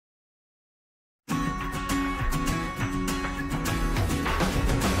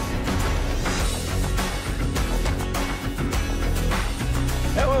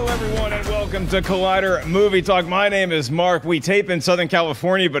everyone, and welcome to Collider Movie Talk. My name is Mark. We tape in Southern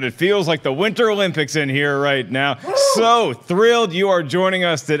California, but it feels like the Winter Olympics in here right now. So thrilled you are joining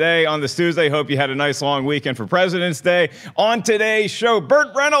us today on this Tuesday. Hope you had a nice long weekend for President's Day. On today's show, Burt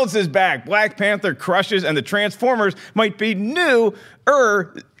Reynolds is back. Black Panther crushes, and the Transformers might be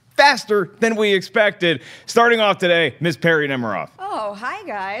faster than we expected. Starting off today, Miss Perri Nemiroff. Oh, hi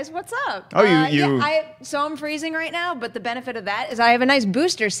guys. What's up? Oh, so I'm freezing right now, but the benefit of that is I have a nice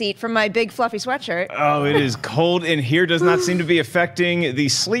booster seat from my big fluffy sweatshirt. Oh, it is cold in here. Does not seem to be affecting the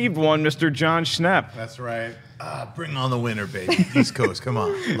sleeved one, Mr. Jon Schnepp. That's right. Bring on the winter, baby. East Coast, come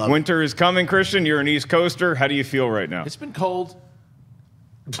on. Winter is coming, Kristian. You're an East Coaster. How do you feel right now? It's been cold.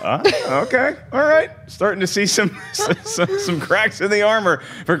 Okay. All right. Starting to see some cracks in the armor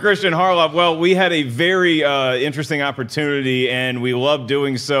for Kristian Harloff. Well, we had a very interesting opportunity, and we love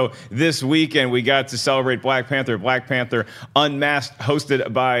doing so this weekend. We got to celebrate Black Panther Unmasked,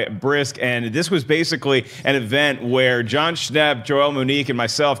 hosted by Brisk, and this was basically an event where Jon Schnepp, Joel Monique, and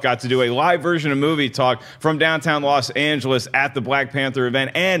myself got to do a live version of Movie Talk from downtown Los Angeles at the Black Panther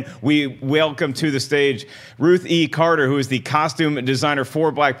event, and we welcomed to the stage Ruth E. Carter, who is the costume designer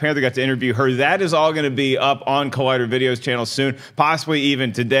for Black Panther. Got to interview her. That is all going to be up on Collider Videos channel soon, possibly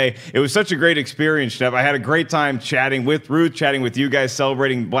even today. It was such a great experience, Schnepp. I had a great time chatting with Ruth, chatting with you guys,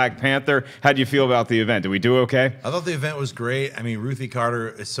 celebrating Black Panther. How do you feel about the event? Did we do okay? I thought the event was great. I mean, Ruth E. Carter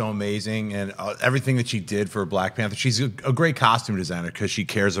is so amazing, and everything that she did for Black Panther. She's a great costume designer because she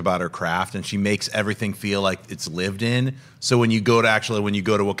cares about her craft, and she makes everything feel like it's lived in. So when you go to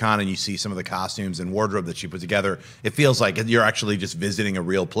Wakanda and you see some of the costumes and wardrobe that she put together, it feels like you're actually just visiting a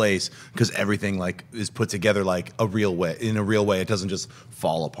real place because everything like is put together like a real way. In a real way, it doesn't just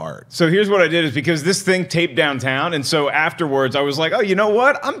fall apart. So here's what I did is because this thing taped downtown, and so afterwards I was like, oh, you know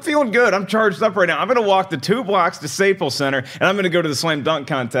what? I'm feeling good. I'm charged up right now. I'm going to walk the 2 blocks to Staples Center, and I'm going to go to the slam dunk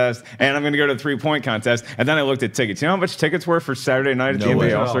contest, and I'm going to go to the 3-point contest. And then I looked at tickets. You know how much tickets were for Saturday night at the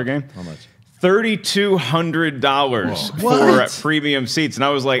NBA All-Star game? How much? $3,200 for premium seats, and I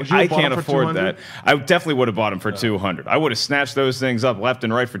was like, I can't afford that. I definitely would have bought them for $200. I would have snatched those things up left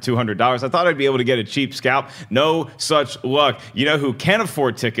and right for $200. I thought I'd be able to get a cheap scalp. No such luck. You know who can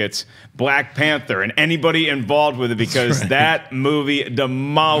afford tickets? Black Panther and anybody involved with it, because that movie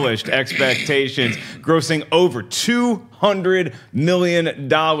demolished expectations, grossing over $200 million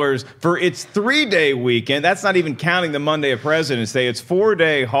for its 3-day weekend. That's not even counting the Monday of President's Day. Its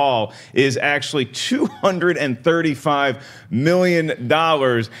 4-day haul is actually $235 million.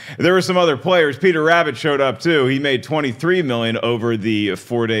 There were some other players. Peter Rabbit showed up too. He made $23 million over the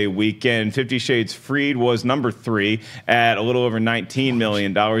 4-day weekend. 50 Shades Freed was number 3 at a little over $19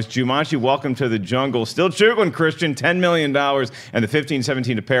 million. Jumanji: Welcome to the Jungle, still juggling, Kristian, $10 million. And the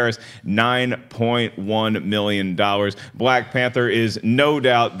 1517 to Paris, $9.1 million. Black Panther is no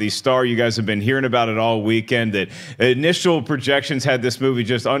doubt the star. You guys have been hearing about it all weekend. That initial projections had this movie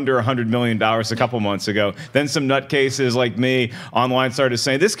just under $100 million a couple months ago. Then some nutcases like me online started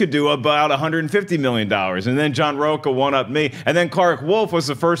saying this could do about $150 million. And then John Roca one-upped me. And then Clark Wolf was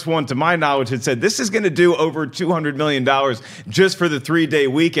the first one, to my knowledge, that said this is going to do over $200 million just for the 3-day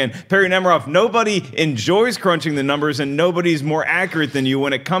weekend. Perri Nemiroff, nobody enjoys crunching the numbers, and nobody's more accurate than you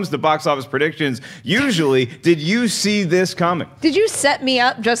when it comes to box office predictions. Usually, did you see this coming? Did you set me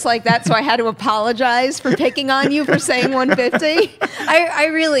up just like that so I had to apologize for picking on you for saying 150?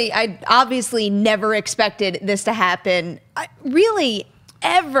 I obviously never expected this to happen.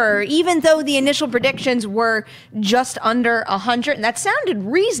 Ever, even though the initial predictions were just under 100, and that sounded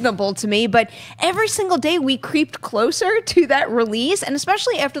reasonable to me, but every single day we creeped closer to that release, and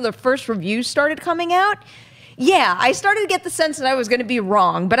especially after the first reviews started coming out. Yeah, I started to get the sense that I was going to be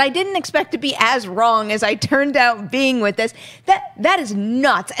wrong, but I didn't expect to be as wrong as I turned out being with this. That is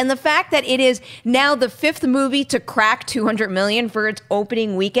nuts. And the fact that it is now the 5th movie to crack $200 million for its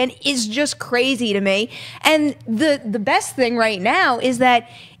opening weekend is just crazy to me. And the best thing right now is that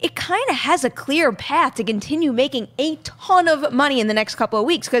it kind of has a clear path to continue making a ton of money in the next couple of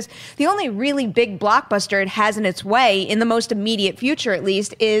weeks, because the only really big blockbuster it has in its way, in the most immediate future at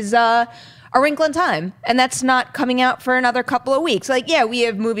least, is A Wrinkle in Time, and that's not coming out for another couple of weeks. Like, yeah, we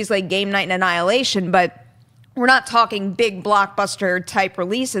have movies like Game Night and Annihilation, but we're not talking big blockbuster type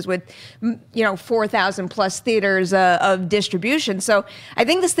releases with, 4,000 plus theaters of distribution. So I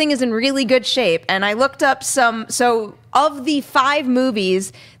think this thing is in really good shape. And I looked up so of the 5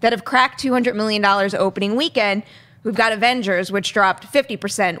 movies that have cracked $200 million opening weekend, we've got Avengers, which dropped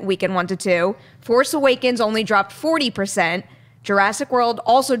 50% weekend 1 to 2. Force Awakens only dropped 40%. Jurassic World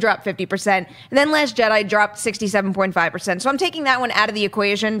also dropped 50%, and then Last Jedi dropped 67.5%. So I'm taking that one out of the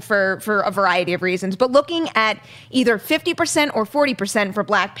equation for a variety of reasons. But looking at either 50% or 40% for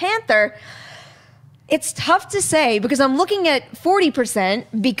Black Panther, it's tough to say because I'm looking at 40%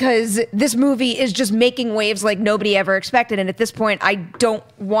 because this movie is just making waves like nobody ever expected. And at this point, I don't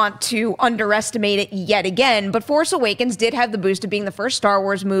want to underestimate it yet again. But Force Awakens did have the boost of being the first Star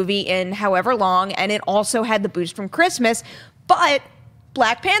Wars movie in however long. And it also had the boost from Christmas. But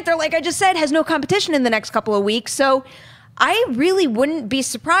Black Panther, like I just said, has no competition in the next couple of weeks. So I really wouldn't be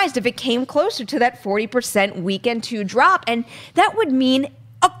surprised if it came closer to that 40% weekend 2 drop. And that would mean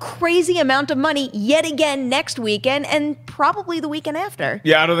a crazy amount of money yet again next weekend and probably the weekend after.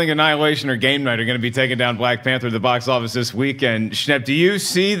 Yeah, I don't think Annihilation or Game Night are going to be taking down Black Panther at the box office this weekend. Schnepp, do you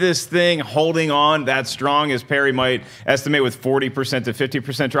see this thing holding on that strong as Perri might estimate with 40% to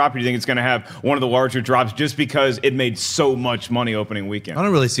 50% drop? Or do you think it's going to have one of the larger drops just because it made so much money opening weekend? I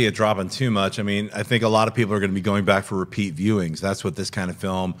don't really see it dropping too much. I mean, I think a lot of people are going to be going back for repeat viewings. That's what this kind of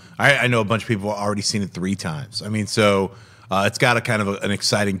film, I know a bunch of people have already seen it 3 times. I mean, so it's got a kind of an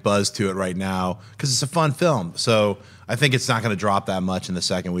exciting buzz to it right now because it's a fun film. So I think it's not going to drop that much in the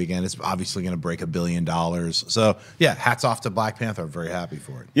second weekend. It's obviously going to break $1 billion. So, yeah, hats off to Black Panther. I'm very happy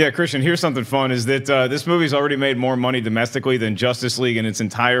for it. Yeah, Kristian, here's something fun is that this movie's already made more money domestically than Justice League in its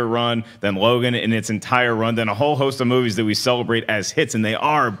entire run, than Logan in its entire run, than a whole host of movies that we celebrate as hits, and they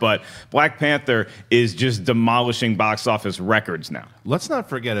are, but Black Panther is just demolishing box office records now. Let's not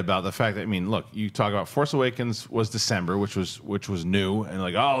forget about the fact that, I mean, look, you talk about Force Awakens was December, which was new, and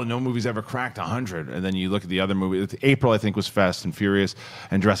like, oh, no movie's ever cracked 100. And then you look at the other movie. April, I think, was Fast and Furious,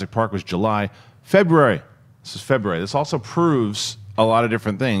 and Jurassic Park was July. February. This is February. This also proves a lot of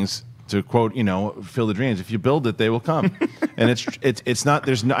different things. To quote, you know, Field of Dreams, if you build it, they will come. And it's not,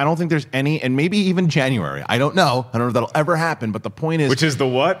 there's no, I don't think there's any, and maybe even January. I don't know if that'll ever happen, but the point is. Which is the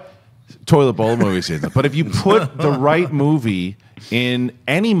what? Toilet bowl movie season. But if you put the right movie in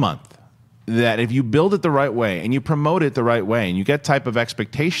any month, that if you build it the right way and you promote it the right way and you get type of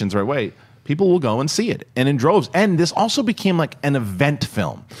expectations the right way, people will go and see it, and in droves. And this also became like an event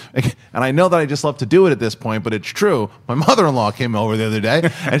film. And I know that I just love to do it at this point, but it's true. My mother-in-law came over the other day,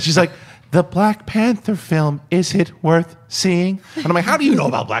 and she's like, the Black Panther film, is it worth seeing? And I'm like, how do you know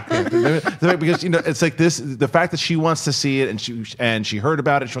about Black Panther? Because, you know, it's like this, the fact that she wants to see it and she heard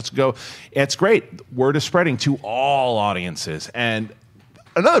about it, she wants to go, it's great. Word is spreading to all audiences. And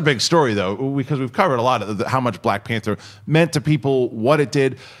another big story, though, because we've covered a lot of how much Black Panther meant to people, what it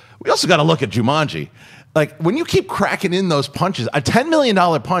did. We also got to look at Jumanji. Like, when you keep cracking in those punches, a $10 million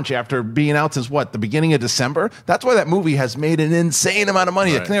punch after being out since, what, the beginning of December? That's why that movie has made an insane amount of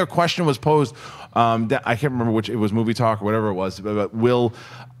money. Right. I think a question was posed, I can't remember which, it was Movie Talk or whatever it was, but will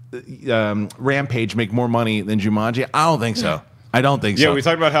Rampage make more money than Jumanji? I don't think so. I don't think so. Yeah, we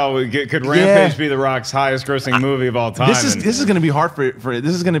talked about how could Rampage be The Rock's highest grossing movie of all time. This is going to be hard for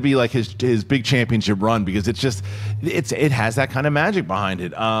this is going to be like his big championship run because it has that kind of magic behind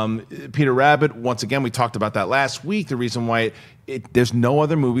it. Peter Rabbit, once again, we talked about that last week. The reason why there's no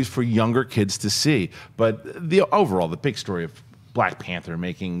other movies for younger kids to see, but the big story of Black Panther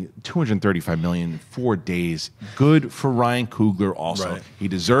making $235 million in 4 days. Good for Ryan Coogler also. Right. He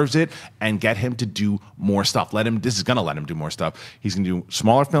deserves it, and get him to do more stuff. This is going to let him do more stuff. He's going to do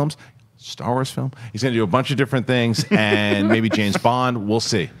smaller films, Star Wars film. He's going to do a bunch of different things, and maybe James Bond. We'll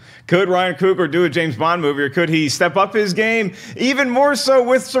see. Could Ryan Coogler do a James Bond movie, or could he step up his game even more so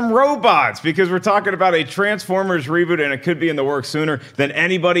with some robots? Because we're talking about a Transformers reboot, and it could be in the works sooner than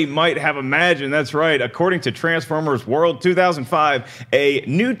anybody might have imagined. That's right. According to Transformers World 2005, a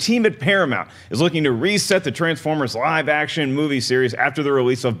new team at Paramount is looking to reset the Transformers live-action movie series after the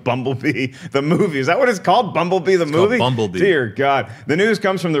release of Bumblebee the movie. Is that what it's called? Bumblebee the movie? Called Bumblebee. Dear God. The news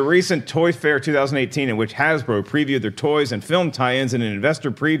comes from the recent Toy Fair 2018, in which Hasbro previewed their toys and film tie-ins in an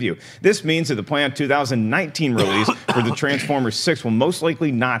investor preview. This means that the planned 2019 release for the Transformers 6 will most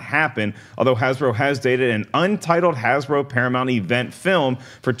likely not happen, although Hasbro has dated an untitled Hasbro Paramount event film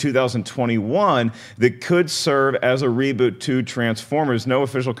for 2021 that could serve as a reboot to Transformers. No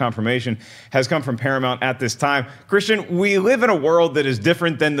official confirmation has come from Paramount at this time. Kristian, we live in a world that is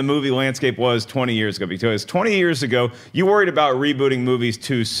different than the movie landscape was 20 years ago, because 20 years ago, you worried about rebooting movies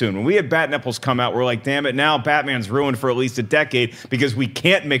too soon. When we had Bat Nipples come out, we're like, damn it, now Batman's ruined for at least a decade because we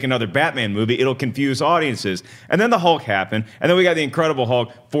can't make another Batman movie. It'll confuse audiences. And then the Hulk happened, and then we got the Incredible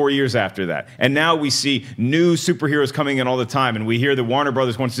Hulk 4 years after that. And now we see new superheroes coming in all the time, and we hear that Warner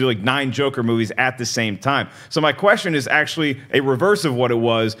Brothers wants to do like 9 Joker movies at the same time. So my question is actually a reverse of what it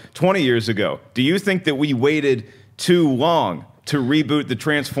was 20 years ago. Do you think that we waited too long to reboot the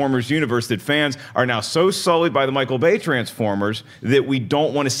Transformers universe that fans are now so sullied by the Michael Bay Transformers that we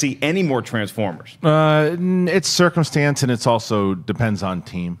don't want to see any more Transformers? It's circumstance, and it's also depends on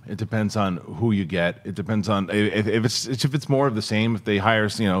team. It depends on who you get. It depends on if it's more of the same. If they hire,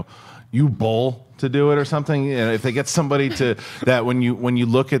 you Bull to do it or something. If they get somebody to that, when you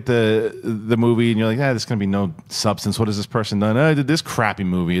look at the movie and you're like, there's going to be no substance. What has this person done? I did this crappy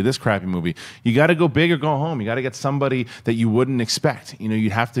movie. You got to go big or go home. You got to get somebody that you wouldn't expect. You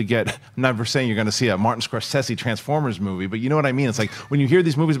have to get. I'm not saying you're going to see a Martin Scorsese Transformers movie, but you know what I mean. It's like when you hear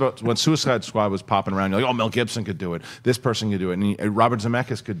these movies about when Suicide Squad was popping around, you're like, oh, Mel Gibson could do it. This person could do it, and Robert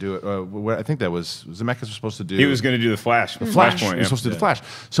Zemeckis could do it. I think that was Zemeckis was supposed to do. He was going to do the Flash. He was supposed to do the Flash.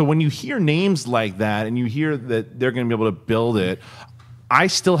 So when you hear names like that, and you hear that they're going to be able to build it, I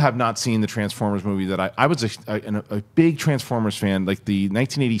still have not seen the Transformers movie that I was a big Transformers fan. Like the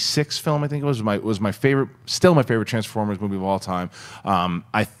 1986 film, I think it was my favorite, still my favorite Transformers movie of all time.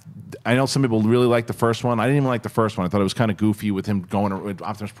 I know some people really like the first one. I didn't even like the first one. I thought it was kind of goofy with him with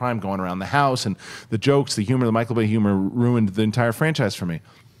Optimus Prime going around the house, and the jokes, the humor, the Michael Bay humor ruined the entire franchise for me.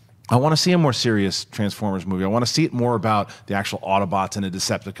 I want to see a more serious Transformers movie. I want to see it more about the actual Autobots and the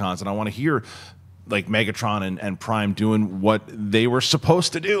Decepticons, and I want to hear like Megatron and Prime doing what they were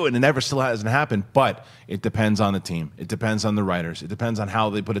supposed to do, and it never still hasn't happened. But it depends on the team. It depends on the writers. It depends on how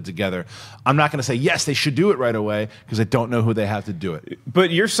they put it together. I'm not going to say, yes, they should do it right away, because I don't know who they have to do it. But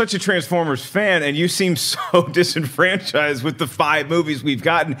you're such a Transformers fan, and you seem so disenfranchised with the 5 movies we've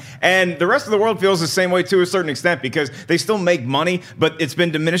gotten. And the rest of the world feels the same way to a certain extent, because they still make money, but it's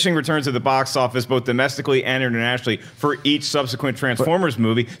been diminishing returns at the box office, both domestically and internationally, for each subsequent Transformers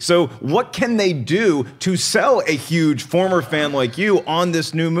movie. So what can they do to sell a huge former fan like you on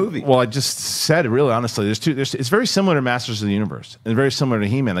this new movie? Well, I just said, really honestly, it's very similar to Masters of the Universe and very similar to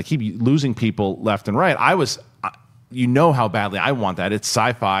He-Man. I keep losing people left and right. You know how badly I want that. It's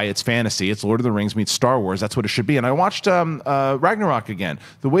sci-fi, it's fantasy, it's Lord of the Rings meets Star Wars. That's what it should be. And I watched Ragnarok again.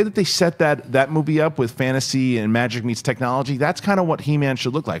 The way that they set that movie up with fantasy and magic meets technology, that's kind of what He-Man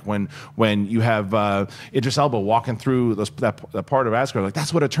should look like. When you have Idris Elba walking through that part of Asgard, like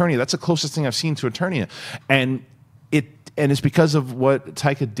that's what Eternia. That's the closest thing I've seen to Eternia, and it's because of what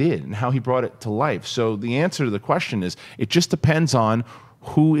Taika did and how he brought it to life. So the answer to the question is, it just depends on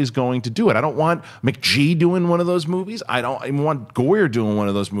who is going to do it. I don't want McGee doing one of those movies. I don't even want Goyer doing one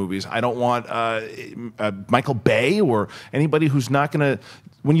of those movies. I don't want Michael Bay or anybody who's not going to.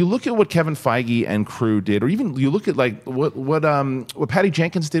 When you look at what Kevin Feige and crew did, or even you look at like what Patty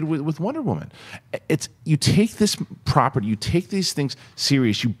Jenkins did with Wonder Woman, you take this property, you take these things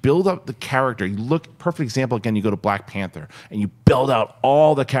serious, you build up the character. You look, perfect example again, you go to Black Panther and you build out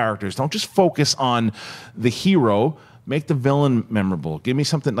all the characters. Don't just focus on the hero. Make the villain memorable. Give me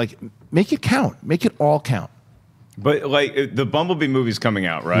something like, make it count. Make it all count. But like the Bumblebee movie's coming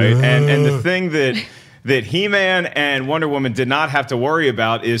out, right? And the thing that He-Man and Wonder Woman did not have to worry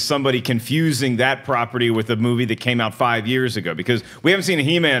about is somebody confusing that property with a movie that came out 5 years ago, because we haven't seen a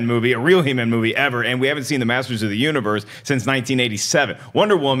He-Man movie, a real He-Man movie ever, and we haven't seen the Masters of the Universe since 1987.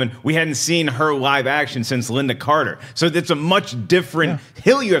 Wonder Woman, we hadn't seen her live action since Linda Carter. So it's a much different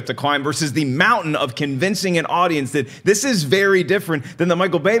hill you have to climb versus the mountain of convincing an audience that this is very different than the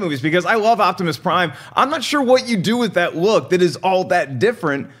Michael Bay movies, because I love Optimus Prime. I'm not sure what you do with that look that is all that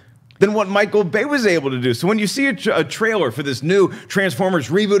different than what Michael Bay was able to do. So when you see a trailer for this new Transformers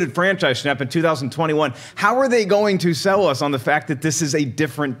rebooted franchise, Schnepp, in 2021, how are they going to sell us on the fact that this is a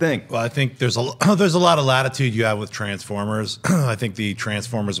different thing? Well, I think there's a lot of latitude you have with Transformers. I think the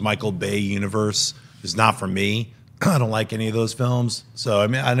Transformers Michael Bay universe is not for me. I don't like any of those films. So, I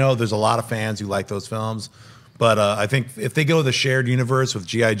mean, I know there's a lot of fans who like those films, but I think if they go the shared universe with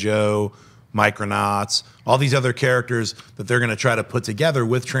G.I. Joe, Micronauts, all these other characters that they're going to try to put together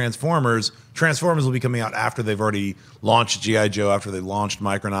with Transformers. Transformers will be coming out after they've already launched G.I. Joe, after they launched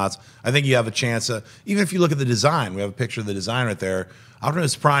Micronauts. I think you have a chance, even if you look at the design, we have a picture of the design right there.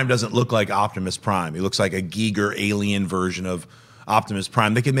 Optimus Prime doesn't look like Optimus Prime. He looks like a Giger alien version of Optimus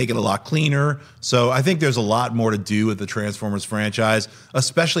Prime. They could make it a lot cleaner. So I think there's a lot more to do with the Transformers franchise,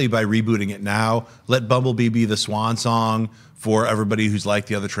 especially by rebooting it now. Let Bumblebee be the swan song for everybody who's liked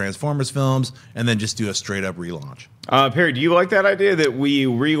the other Transformers films, and then just do a straight-up relaunch. Perri, do you like that idea that we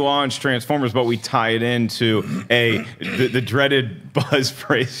relaunch Transformers, but we tie it into the dreaded buzz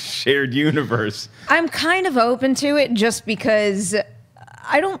phrase shared universe? I'm kind of open to it just because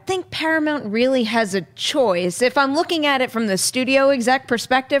I don't think Paramount really has a choice. If I'm looking at it from the studio exec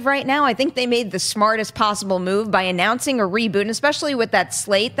perspective right now, I think they made the smartest possible move by announcing a reboot, and especially with that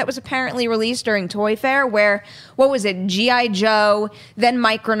slate that was apparently released during Toy Fair, where, what was it, G.I. Joe, then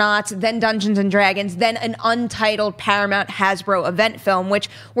Micronauts, then Dungeons & Dragons, then an untitled Paramount Hasbro event film, which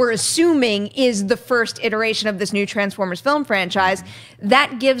we're assuming is the first iteration of this new Transformers film franchise.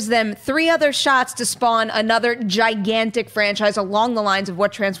 That gives them 3 other shots to spawn another gigantic franchise along the lines of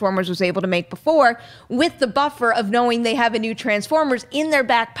what Transformers was able to make before, with the buffer of knowing they have a new Transformers in their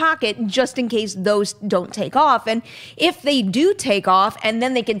back pocket just in case those don't take off. And if they do take off and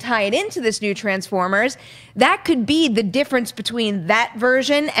then they can tie it into this new Transformers, that could be the difference between that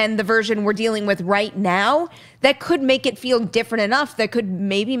version and the version we're dealing with right now. That could make it feel different enough that could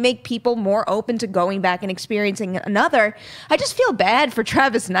maybe make people more open to going back and experiencing another. I just feel bad for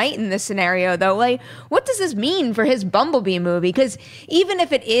Travis Knight in this scenario, though. Like, what does this mean for his Bumblebee movie? Because even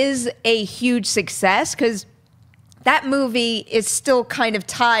if it is a huge success, because that movie is still kind of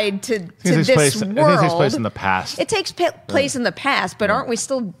tied to this world. It takes place in the past. It takes place in the past, but aren't we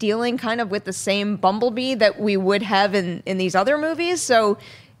still dealing kind of with the same Bumblebee that we would have in these other movies? So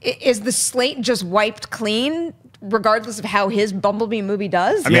is the slate just wiped clean, regardless of how his Bumblebee movie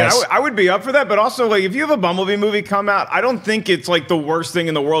does? I mean, I would be up for that, but also, like, if you have a Bumblebee movie come out, I don't think it's like the worst thing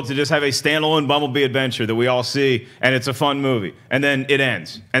in the world to just have a standalone Bumblebee adventure that we all see, and it's a fun movie, and then it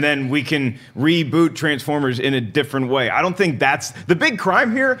ends, and then we can reboot Transformers in a different way. I don't think that's the big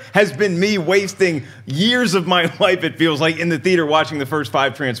crime here. Has been me wasting years of my life, it feels like, in the theater watching the first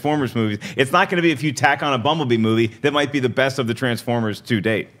 5 Transformers movies. It's not going to be if you tack on a Bumblebee movie that might be the best of the Transformers to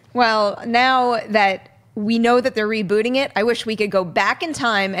date. Well, now that we know that they're rebooting it, I wish we could go back in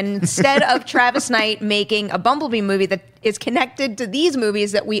time and instead of Travis Knight making a Bumblebee movie that is connected to these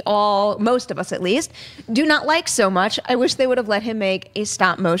movies that we all, most of us at least, do not like so much, I wish they would have let him make a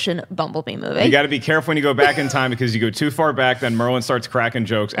stop-motion Bumblebee movie. You got to be careful when you go back in time because you go too far back, then Merlin starts cracking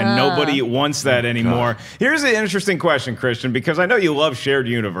jokes, and nobody wants that anymore. Here's an interesting question, Kristian, because I know you love shared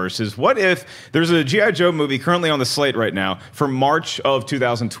universes. What if there's a G.I. Joe movie currently on the slate right now for March of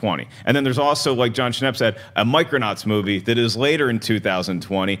 2020, and then there's also, like Jon Schnepp said, a Micronauts movie that is later in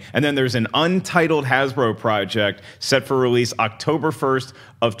 2020, and then there's an untitled Hasbro project set for release October 1st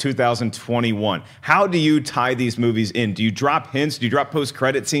of 2021. How do you tie these movies in? Do you drop hints? Do you drop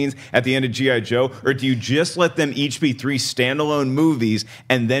post-credit scenes at the end of G.I. Joe? Or do you just let them each be 3 standalone movies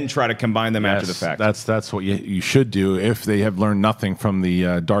and then try to combine them after the fact? That's what you should do if they have learned nothing from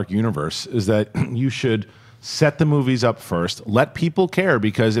the Dark Universe, is that you should set the movies up first, let people care,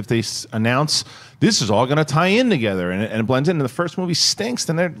 because if they announce this is all going to tie in together and it blends in and the first movie stinks,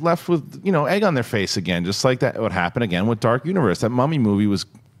 then they're left with, egg on their face again, just like that would happen again with Dark Universe. That Mummy movie was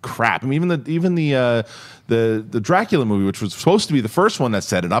crap. I mean, even the Dracula movie, which was supposed to be the first one that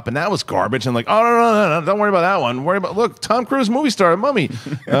set it up, and that was garbage. And like, oh no, don't worry about that one. Look, Tom Cruise movie star, Mummy.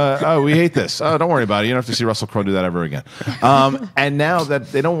 Oh, we hate this. Oh, don't worry about it. You don't have to see Russell Crowe do that ever again. And now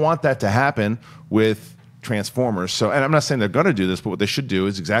that they don't want that to happen with Transformers. So, and I'm not saying they're going to do this, but what they should do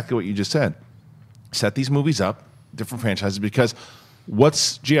is exactly what you just said. Set these movies up, different franchises, because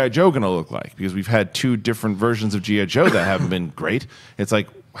what's G.I. Joe going to look like? Because we've had 2 different versions of G.I. Joe that haven't been great. It's like,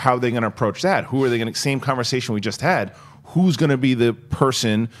 how are they going to approach that? Who are they going to, same conversation we just had, who's going to be the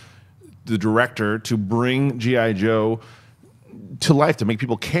person, the director, to bring G.I. Joe to life, to make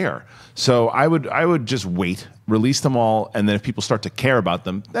people care? So I would just wait, release them all, and then if people start to care about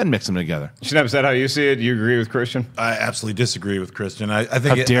them, then mix them together. Schnepp, is that how you see it? You agree with Kristian? I absolutely disagree with Kristian. I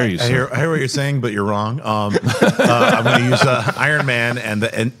think how dare you, sir? I hear what you're saying, but you're wrong. I'm going to use Iron Man and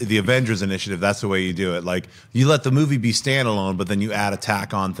the Avengers Initiative. That's the way you do it. Like, you let the movie be standalone, but then you add a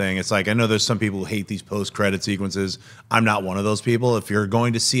tack-on thing. It's like, I know there's some people who hate these post-credit sequences. I'm not one of those people. If you're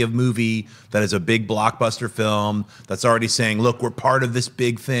going to see a movie that is a big blockbuster film that's already saying, look, we're part of this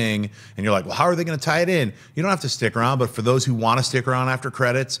big thing, and you're like, well, how are they going to tie it in? You don't have to stick around, but for those who want to stick around after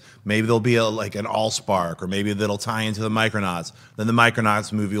credits, maybe there'll be like an Allspark, or maybe that'll tie into the Micronauts. Then the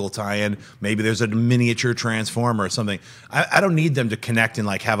Micronauts movie will tie in. Maybe there's a miniature Transformer or something. I don't need them to connect and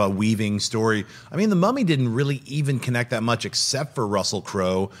like have a weaving story. I mean, the Mummy didn't really even connect that much except for Russell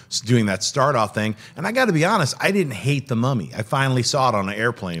Crowe doing that start-off thing. And I got to be honest, I didn't hate the Mummy. I finally saw it on an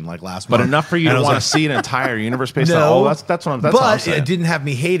airplane like last month. But enough for you to want to see an entire universe based on. Oh, that's what I'm saying. It didn't have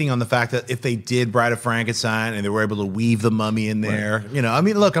me hating on the fact that if they did Bride of Frankenstein giant, and they were able to weave the mummy in there. Right. You know, I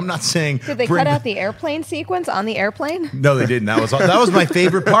mean, look, I'm not saying did they cut out the airplane sequence on the airplane? No, they didn't. That was my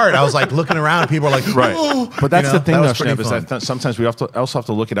favorite part. I was like looking around, people were like, right. Oh. But that's the thing, though, Schnepp, is that sometimes we also have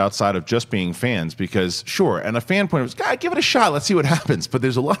to look at outside of just being fans, because sure, and a fan point of God, give it a shot, let's see what happens. But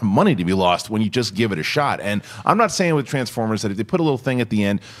there's a lot of money to be lost when you just give it a shot. And I'm not saying with Transformers that if they put a little thing at the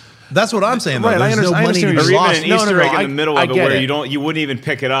end. That's what I'm saying. Though. Right, There's no money to be lost. Or even an Easter egg in the middle of it where it. you wouldn't even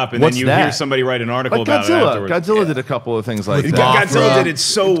pick it up, and then you hear somebody write an article about it afterwards. Godzilla did a couple of things like that. Godzilla did it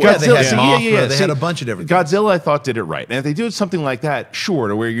so well. They had a bunch of different things. Godzilla, I thought, did it right. And if they do something like that, sure,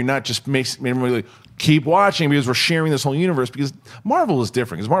 to where you're not just making really keep watching because we're sharing this whole universe, because Marvel is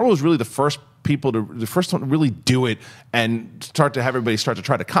different. Because Marvel was really the first one to really do it and start to have everybody start to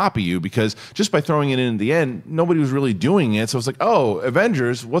try to copy you, because just by throwing it in the end, nobody was really doing it. So it's like, oh,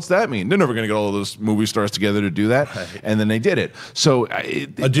 Avengers, what's that mean? They're never going to get all of those movie stars together to do that. Right. And then they did it. So a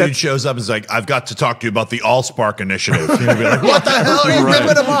dude shows up and is like, I've got to talk to you about the Allspark initiative. You're gonna be like, what the hell are you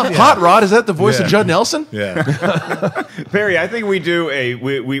ripping him off? Yeah. Hot Rod, is that the voice of Judd Nelson? Yeah. Perri, I think we do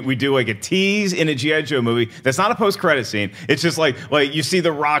like a tease in a G.I. Joe movie that's not a post-credit scene. It's just like you see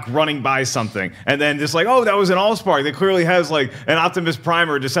The Rock running by something, and then just like, oh, that was an Allspark that clearly has like an Optimus Prime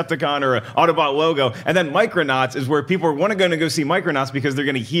or a Decepticon or an Autobot logo. And then Micronauts is where people are going to go see Micronauts because they're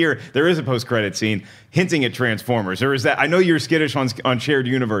going to hear there is a post-credit scene hinting at Transformers. Or is that, I know you're skittish on shared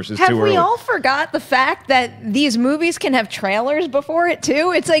universes too. Have we all forgot the fact that these movies can have trailers before it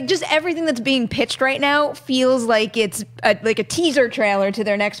too? It's like just everything that's being pitched right now feels like it's like a teaser trailer to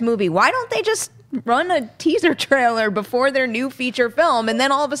their next movie. Why don't they just run a teaser trailer before their new feature film, and then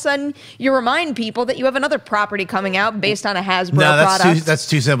all of a sudden you remind people that you have another property coming out based on a Hasbro product? That's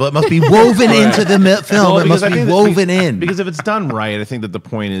too simple. It must be woven into the film. It must be woven in. Because if it's done right, I think that the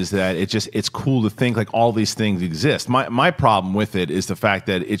point is that it's cool to think like all these things exist. My problem with it is the fact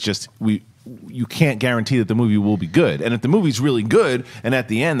that it's just you can't guarantee that the movie will be good. And if the movie's really good, and at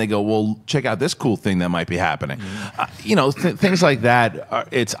the end they go, well, check out this cool thing that might be happening. Things like that.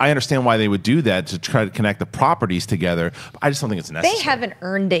 I understand why they would do that, to try to connect the properties together. But I just don't think it's necessary. They haven't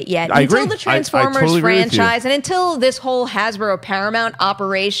earned it yet. I until agree. The Transformers I totally franchise, and until this whole Hasbro Paramount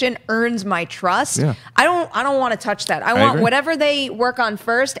operation earns my trust, I don't want to touch that. I want whatever they work on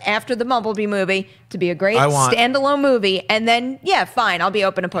first after the Bumblebee movie to be a great standalone movie, and then fine, I'll be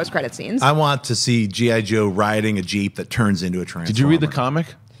open to post-credit scenes. I want to see G.I. Joe riding a Jeep that turns into a Transformer. Did you read the comic?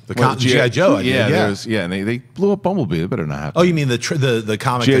 G.I. Joe, and they blew up Bumblebee. It better not happen. Oh, you mean the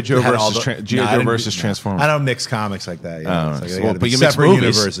comic G.I. Joe versus Transformers? I don't mix comics like that. Yeah. But you mix separate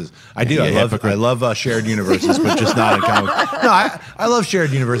universes. I do. I love shared universes, but just not in comics. No, I love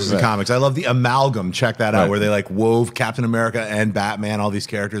shared universes in comics. I love the amalgam. Check that out, where they like wove Captain America and Batman, all these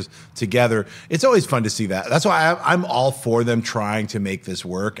characters together. It's always fun to see that. That's why I'm all for them trying to make this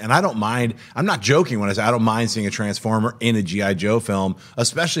work, and I don't mind. I'm not joking when I say I don't mind seeing a Transformer in a G.I. Joe film,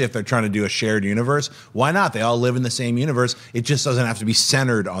 especially if they're trying to do a shared universe. Why not? They all live in the same universe. It just doesn't have to be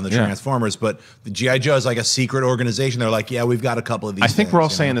centered on the Transformers. But the G.I. Joe is like a secret organization. They're like, yeah, we've got a couple of these. I think we're all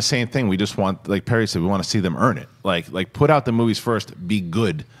saying the same thing. We just want, like Perri said, we want to see them earn it. Like put out the movies first, be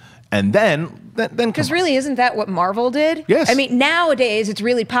good, and then because really, isn't that what Marvel did? Yes. I mean, nowadays it's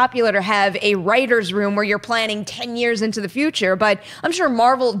really popular to have a writer's room where you're planning 10 years into the future, but I'm sure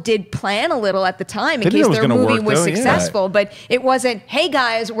Marvel did plan a little at the time in case their movie was successful, but it wasn't, hey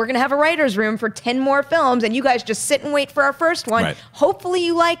guys, we're going to have a writer's room for 10 more films, and you guys just sit and wait for our first one. Right. Hopefully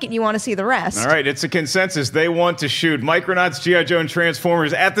you like it and you want to see the rest. All right, it's a consensus. They want to shoot Micronauts, G.I. Joe, and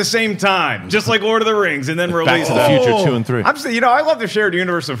Transformers at the same time, just like Lord of the Rings, and then release Back to the Future 2 and 3. I love the shared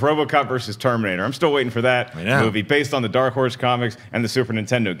universe of RoboCop versus Terminator. I'm still waiting for that movie based on the Dark Horse comics and the Super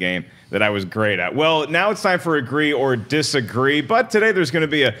Nintendo game that I was great at. Well, now it's time for agree or disagree, but today there's going to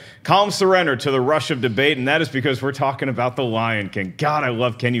be a calm surrender to the rush of debate, and that is because we're talking about The Lion King. God, I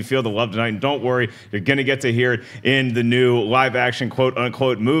love Can You Feel the Love Tonight? And don't worry, you're going to get to hear it in the new live-action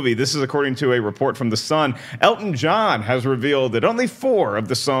quote-unquote movie. This is according to a report from The Sun. Elton John has revealed that only 4 of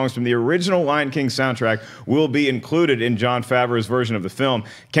the songs from the original Lion King soundtrack will be included in Jon Favreau's version of the film.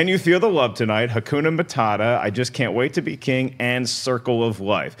 Can You Feel the Love Tonight? Hakuna Matata, I Just Can't Wait to Be King, and Circle of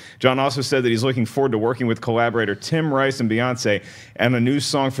Life. John also said that he's looking forward to working with collaborator Tim Rice and Beyonce and a new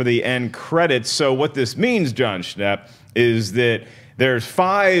song for the end credits. So what this means, Jon Schnepp, is that there's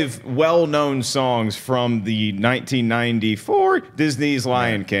 5 well-known songs from the 1994 Disney's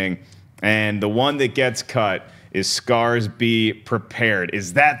Lion King, and the one that gets cut is Scars Be Prepared.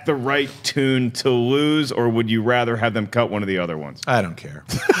 Is that the right tune to lose, or would you rather have them cut one of the other ones? I don't care.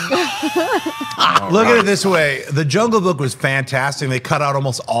 Look at it this way. The Jungle Book was fantastic. They cut out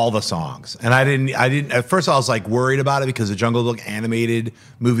almost all the songs. And I didn't, at first I was like worried about it because the Jungle Book animated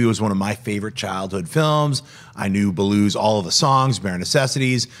movie was one of my favorite childhood films. I knew Baloo's all of the songs, Bare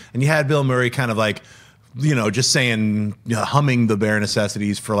Necessities. And you had Bill Murray kind of like, you know, just saying, humming the Bare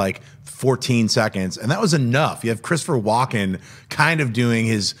Necessities for like 14 seconds. And that was enough. You have Christopher Walken kind of doing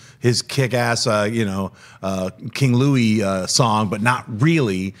his kick-ass, King Louis song, but not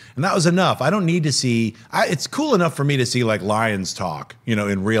really. And that was enough. I don't need to see, it's cool enough for me to see like lions talk, you know,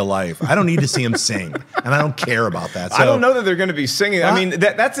 in real life. I don't need to see them sing. And I don't care about that. So, I don't know that they're going to be singing. I mean,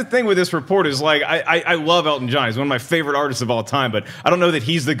 that's the thing with this report is like, I love Elton John. He's one of my favorite artists of all time, but I don't know that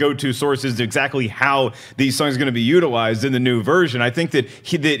he's the go-to source as to exactly how these songs are going to be utilized in the new version. I think that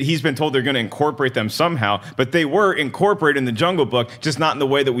he's been told they're going to incorporate them somehow, but they were incorporated in the Jungle Book, just not in the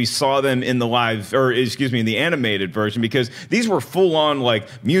way that we saw them in the in the animated version, because these were full-on like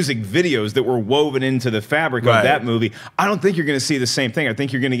music videos that were woven into the fabric of that movie. I don't think you're going to see the same thing. I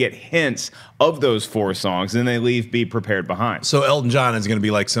think you're going to get hints of those 4 songs, and then they leave Be Prepared behind. So Elton John is going to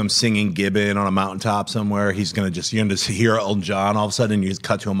be like some singing gibbon on a mountaintop somewhere. He's going to you're going to hear Elton John all of a sudden, and you just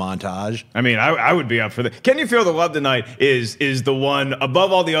cut to a montage. I mean, I would be up for that. Can You Feel the Love Tonight is the one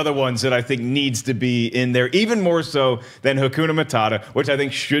above all the other ones that I think needs to be in there, even more so than Hakuna Matata, which I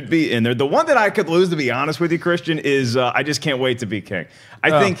think should be in there. The one that I could lose, to be honest with you, Kristian, is I Just Can't Wait to Be King.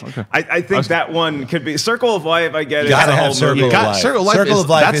 I think that one could be Circle of Life. I get it. Gotta have Circle of Life. Circle of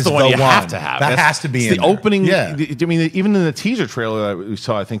Life that's is the one you have to have. That has to be in the opening. Yeah. I mean, even in the teaser trailer that we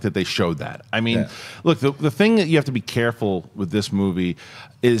saw, I think that they showed that. I mean, look, the thing that you have to be careful with this movie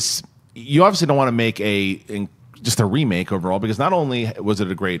is you obviously don't want to make just a remake overall, because not only was it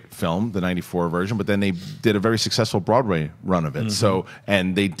a great film, the '94 version, but then they did a very successful Broadway run of it. So,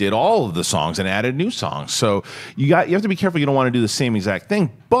 and they did all of the songs and added new songs. So you have to be careful. You don't want to do the same exact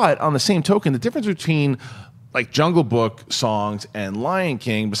thing. But on the same token, the difference between like Jungle Book songs and Lion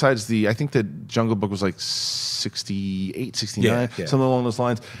King, besides I think the Jungle Book was like 68, 69, something along those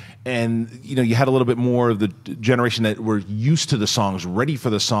lines. And, you know, you had a little bit more of the generation that were used to the songs, ready for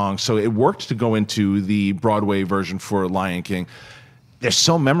the songs. So it worked to go into the Broadway version for Lion King. They're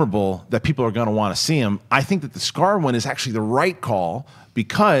so memorable that people are going to want to see them. I think that the Scar one is actually the right call,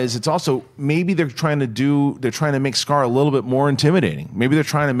 because it's also, maybe they're trying to make Scar a little bit more intimidating. Maybe they're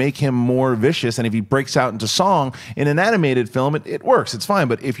trying to make him more vicious, and if he breaks out into song in an animated film, it works, it's fine.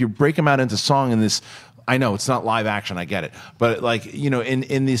 But if you break him out into song in this, I know it's not live action, I get it, but like, you know,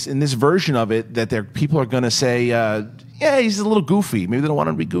 in this version of it, that people are going to say, yeah, he's a little goofy. Maybe they don't want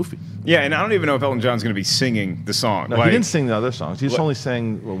him to be goofy. Yeah, and I don't even know if Elton John's going to be singing the song. No, he didn't sing the other songs. He just only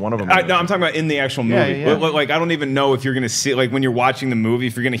sang one of them. No, I'm talking about in the actual movie. Yeah. Like, I don't even know if you're going to see, like, when you're watching the movie,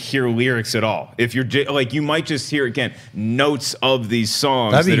 if you're going to hear lyrics at all. If you're like, you might just hear, again, notes of these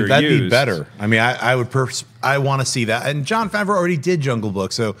songs that are used. That'd be better. I mean, I want to see that. And Jon Favreau already did Jungle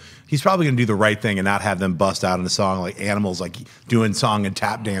Book, so he's probably going to do the right thing and not have them bust out in a song like animals, like doing song and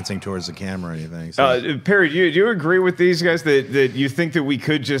tap dancing towards the camera or anything. So. Perri, do you agree with these guys that you think that we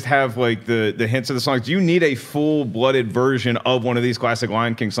could just have like the hints of the songs? Do you need a full-blooded version of one of these classic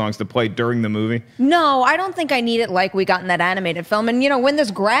Lion King songs to play during the movie? No, I don't think I need it like we got in that animated film. And, you know, when this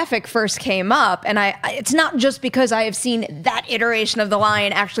graphic first came up, and it's not just because I have seen that iteration of the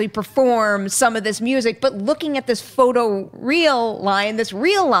lion actually perform some of this music, but looking at this photo real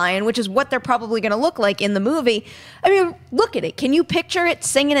lion, which is what they're probably going to look like in the movie. I mean, look at it. Can you picture it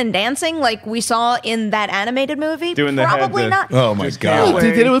singing and dancing like we saw in that animated movie? Doing probably not. Oh my God!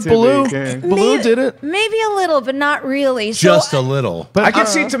 They did it with Baloo. Baloo did it. Maybe a little, but not really. Just a little. But I can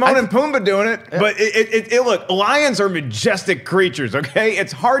see Timon and Pumbaa doing it. But look, lions are majestic creatures. Okay,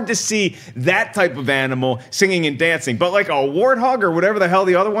 it's hard to see that type of animal singing and dancing. But like a warthog or whatever the hell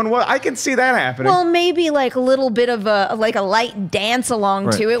the other one was, I can see that happening. Well, maybe like a little bit of a light dance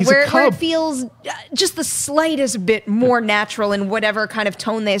along to it, where it feels just the slightest bit more natural in whatever kind of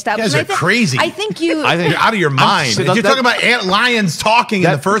tone they establish. You guys are crazy. I think you're out of your mind. You're talking about lions talking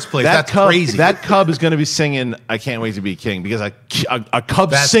in the first place. That's crazy. That cub is going to be singing "I Can't Wait to Be King" because a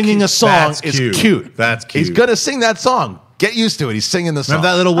cub singing a song is cute. That's cute. He's going to sing that song. Get used to it. He's singing the song. Remember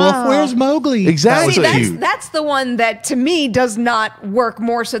that little wolf? Where's Mowgli? Exactly. See, that's the one that, to me, does not work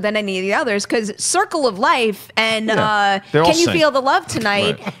more so than any of the others, because Circle of Life and Can You Feel the Love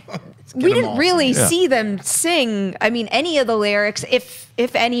Tonight, we didn't really see them sing, I mean, any of the lyrics,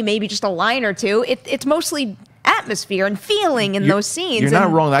 if any, maybe just a line or two. It's mostly atmosphere and feeling in those scenes. You're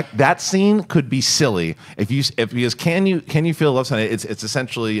not wrong. That scene could be silly because can you feel love song? It's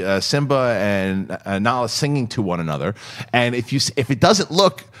essentially Simba and Nala singing to one another, and if it doesn't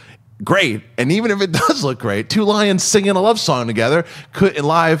look great, and even if it does look great, two lions singing a love song together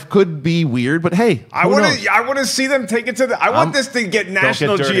could be weird. But hey, I want to see them take it to the. I want this to get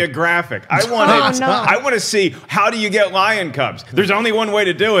National Geographic. I want to see, how do you get lion cubs? There's only one way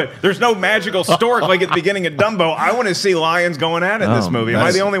to do it. There's no magical stork like at the beginning of Dumbo. I want to see lions going at it in this movie. Am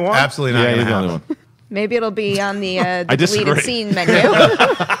I the only one? Absolutely not. Yeah, you're the only one. Maybe it'll be on the deleted scene menu.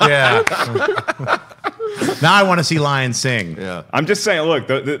 Yeah. Now I want to see lions sing. Yeah. I'm just saying, look,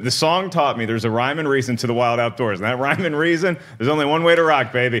 the song taught me there's a rhyme and reason to the wild outdoors. And that rhyme and reason, there's only one way to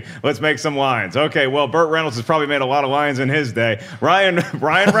rock, baby. Let's make some lions. Okay, well, Burt Reynolds has probably made a lot of lions in his day. Ryan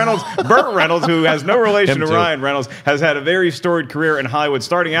Reynolds, Burt Reynolds, who has no relation to Ryan Reynolds, has had a very storied career in Hollywood,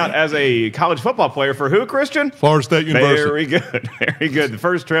 starting out as a college football player for who, Kristian? Florida State University. Very good. Very good. The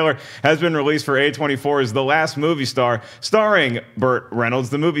first trailer has been released for A24 as The Last Movie Star, starring Burt Reynolds.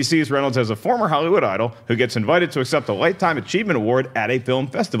 The movie sees Reynolds as a former Hollywood idol who gets invited to accept a Lifetime Achievement Award at a film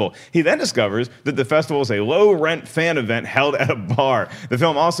festival. He then discovers that the festival is a low-rent fan event held at a bar. The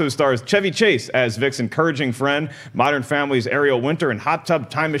film also stars Chevy Chase as Vic's encouraging friend, Modern Family's Ariel Winter, and Hot Tub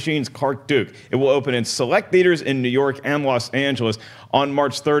Time Machine's Clark Duke. It will open in select theaters in New York and Los Angeles on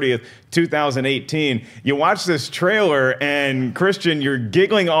March 30th, 2018. You watch this trailer, and Kristian, you're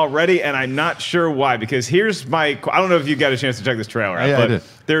giggling already, and I'm not sure why, because here's I don't know if you got a chance to check this trailer out, I did.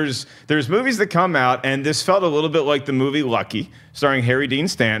 There's movies that come out, and this felt a little bit like the movie Lucky, starring Harry Dean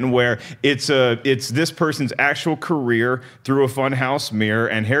Stanton, where it's this person's actual career through a funhouse mirror,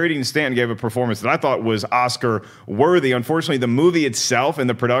 and Harry Dean Stanton gave a performance that I thought was Oscar worthy. Unfortunately, the movie itself and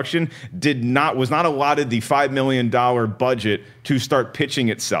the production was not allotted the $5 million budget to start pitching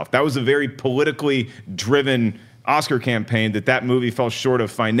itself. That was a very politically driven Oscar campaign that movie fell short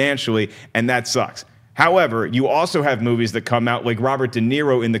of financially, and that sucks. However, you also have movies that come out like Robert De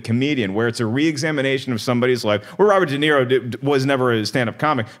Niro in The Comedian, where it's a re-examination of somebody's life, where Robert De Niro was never a stand-up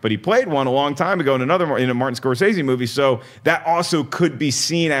comic, but he played one a long time ago in a Martin Scorsese movie, so that also could be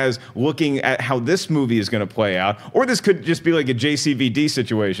seen as looking at how this movie is going to play out, or this could just be like a JCVD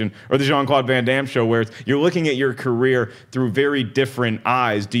situation, or the Jean-Claude Van Damme show, where you're looking at your career through very different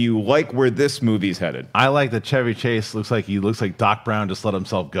eyes. Do you like where this movie's headed? I like that Chevy Chase looks like Doc Brown just let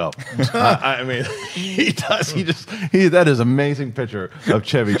himself go. I mean... He does. That is an amazing picture of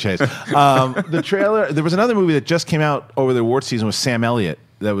Chevy Chase. The trailer. There was another movie that just came out over the award season with Sam Elliott.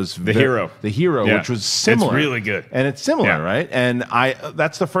 That was The Hero. The Hero, yeah. Which was similar. It's really good. And it's similar, right? And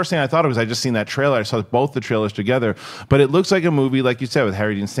that's the first thing I thought of, was I just seen that trailer. I saw both the trailers together. But it looks like a movie, like you said, with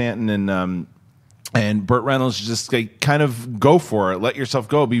Harry Dean Stanton and Burt Reynolds. Just kind of go for it. Let yourself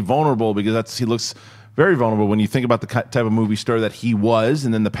go. Be vulnerable, because he looks very vulnerable when you think about the type of movie star that he was,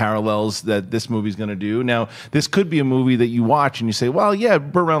 and then the parallels that this movie's going to do. Now, this could be a movie that you watch and you say, well, yeah,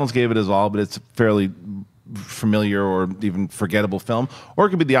 Burt Reynolds gave it his all, but it's a fairly familiar or even forgettable film. Or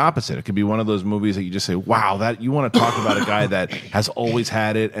it could be the opposite. It could be one of those movies that you just say, wow, that you want to talk about a guy that has always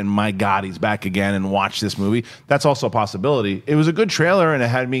had it, and my God, he's back again, and watch this movie. That's also a possibility. It was a good trailer, and it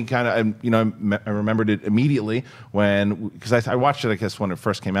had me kind of, I remembered it immediately because I watched it, I guess, when it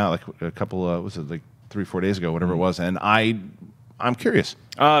first came out, like a couple of, was it like 3-4 days ago, whatever it was, and I'm curious.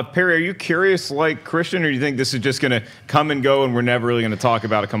 Perri, are you curious like Kristian, or do you think this is just going to come and go and we're never really going to talk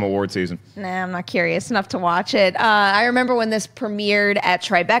about it come award season? Nah, I'm not curious enough to watch it. I remember when this premiered at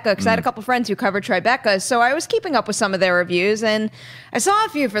Tribeca, because I had a couple friends who covered Tribeca, so I was keeping up with some of their reviews, and I saw a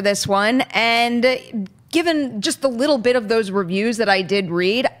few for this one, and given just the little bit of those reviews that I did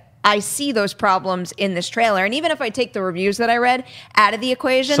read, I see those problems in this trailer. And even if I take the reviews that I read out of the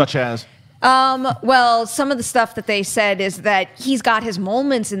equation... Such as? Well, some of the stuff that they said is that he's got his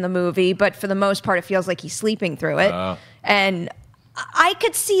moments in the movie, but for the most part, it feels like he's sleeping through it. And I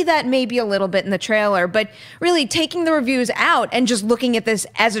could see that maybe a little bit in the trailer, but really taking the reviews out and just looking at this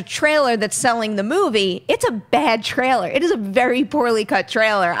as a trailer that's selling the movie, it's a bad trailer. It is a very poorly cut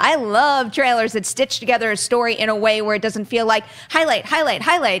trailer. I love trailers that stitch together a story in a way where it doesn't feel like highlight, highlight,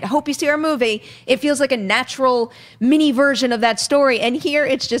 highlight. Hope you see our movie. It feels like a natural mini version of that story. And here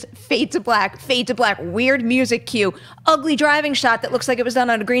it's just fade to black, weird music cue, ugly driving shot that looks like it was done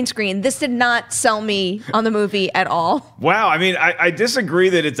on a green screen. This did not sell me on the movie at all. Wow. I mean, I disagree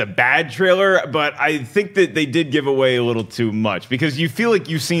that it's a bad trailer, but I think that they did give away a little too much, because you feel like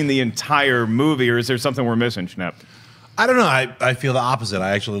you've seen the entire movie, or is there something we're missing, Schnepp? I don't know. I feel the opposite.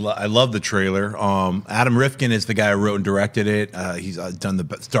 I love the trailer. Adam Rifkin is the guy who wrote and directed it. He's done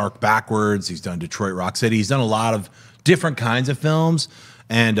The Dark Backwards. He's done Detroit Rock City. He's done a lot of different kinds of films.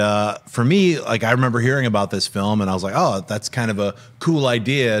 And for me, like I remember hearing about this film, and I was like, oh, that's kind of a cool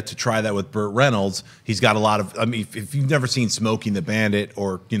idea to try that with Burt Reynolds. He's got a lot of, I mean, if you've never seen Smoking the Bandit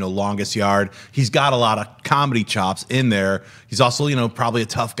or, you know, Longest Yard, he's got a lot of comedy chops in there. He's also, you know, probably a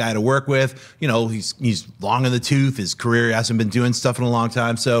tough guy to work with. You know, he's long in the tooth. His career hasn't been doing stuff in a long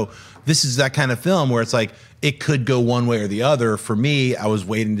time. So this is that kind of film where it's like, it could go one way or the other. For me, I was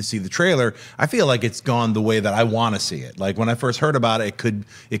waiting to see the trailer. I feel like it's gone the way that I want to see it. Like when I first heard about it,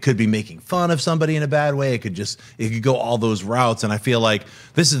 it could be making fun of somebody in a bad way. It could go all those routes. And I feel like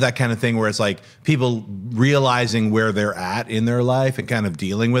this is that kind of thing where it's like people realizing where they're at in their life and kind of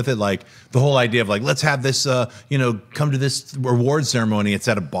dealing with it. Like the whole idea of like, let's have this, you know, come to this award ceremony. It's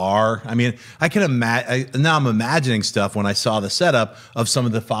at a bar. I mean, I can imagine, now I'm imagining stuff when I saw the setup of some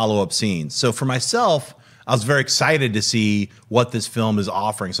of the follow-up scenes. So for myself, I was very excited to see what this film is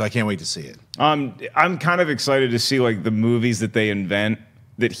offering, so I can't wait to see it. I'm kind of excited to see like the movies that they invent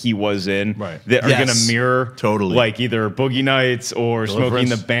that he was in that are Yes. going to mirror Totally. like either Boogie Nights or Smoking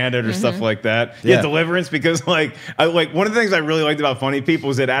the Bandit or stuff like that. Yeah, Deliverance, because like one of the things I really liked about Funny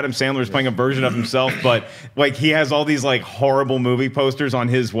People is that Adam Sandler is playing a version of himself, but like he has all these like horrible movie posters on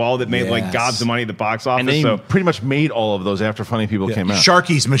his wall that made like gobs of money at the box office. And they pretty much made all of those after Funny People came out.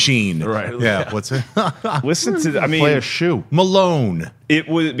 Sharky's Machine. Right. Yeah. What's it? Listen to, I mean, Play a shoe. Malone. It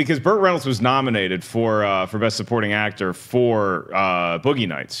was because Burt Reynolds was nominated for Best Supporting Actor for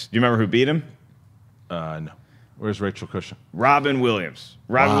Boogie Nights. Do you remember who beat him? No. Where's Rachel Cushing? Robin Williams.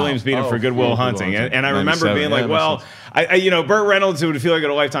 Robin Williams beat him for Good Will Hunting. And I remember 97, being like, well, you know, Burt Reynolds, it would feel like a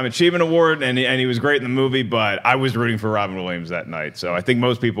Lifetime Achievement Award, and he was great in the movie, but I was rooting for Robin Williams that night. So I think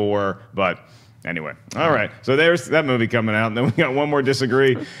most people were, but anyway. All right. So there's that movie coming out. And then we got one more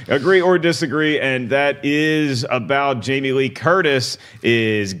agree or disagree, and that is about Jamie Lee Curtis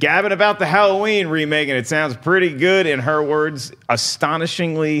is gabbing about the Halloween remake, and it sounds pretty good. In her words,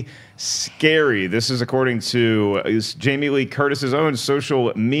 astonishingly scary. This is according to Jamie Lee Curtis's own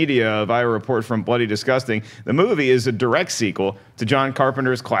social media via a report from Bloody Disgusting. The movie is a direct sequel to John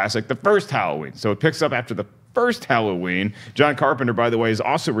Carpenter's classic, The First Halloween. So it picks up after the first Halloween. John Carpenter, by the way, is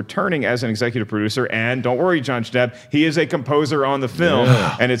also returning as an executive producer. And don't worry, Jon Schnepp, he is a composer on the film.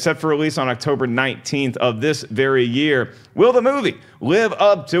 And it's set for release on October 19th of this very year. Will the movie live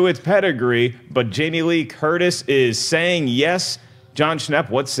up to its pedigree? But Jamie Lee Curtis is saying yes. Jon Schnepp,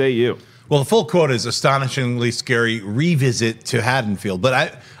 what say you? Well, the full quote is astonishingly scary revisit to Haddonfield.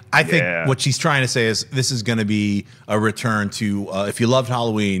 But I think what she's trying to say is this is going to be a return to, if you loved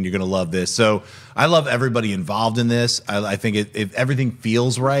Halloween, you're going to love this. So I love everybody involved in this. I think if everything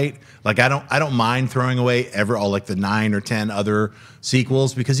feels right, like I don't mind throwing away all like the 9 or 10 other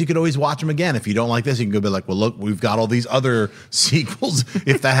sequels, because you could always watch them again. If you don't like this, you can go be like, well, look, we've got all these other sequels.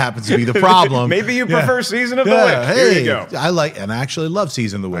 If that happens to be the problem, maybe you prefer Season of the Witch. Hey, here you go. I actually love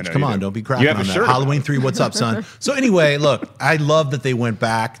Season of the Witch. Come on, don't be crapping on that. Shirt Halloween 3, what's up, son? So anyway, look, I love that they went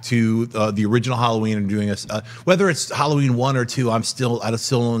back to the original Halloween and doing whether it's Halloween 1 or 2. I still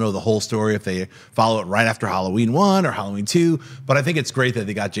don't know the whole story if they follow it right after Halloween 1 or Halloween 2. But I think it's great that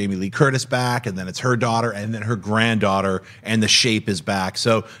they got Jamie Lee Curtis back, and then it's her daughter, and then her granddaughter, and The Shape is back.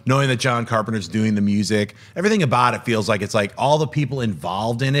 So knowing that John Carpenter's doing the music, everything about it feels like it's like all the people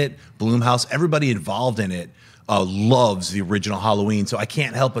involved in it, Blumhouse, everybody involved in it, loves the original Halloween. So I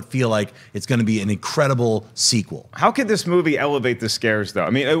can't help but feel like it's going to be an incredible sequel. How could this movie elevate the scares, though? I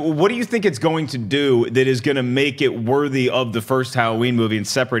mean, what do you think it's going to do that is going to make it worthy of the first Halloween movie and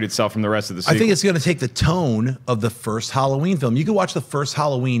separate itself from the rest of the sequel? I think it's going to take the tone of the first Halloween film. You can watch the first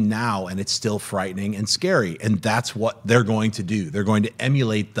Halloween now, and it's still frightening and scary. And that's what they're going to do. They're going to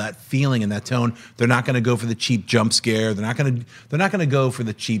emulate that feeling and that tone. They're not going to go for the cheap jump scare. They're not going to go for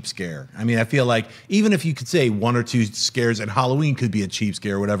the cheap scare. I mean, I feel like even if you could say 1 or 2 scares, and Halloween could be a cheap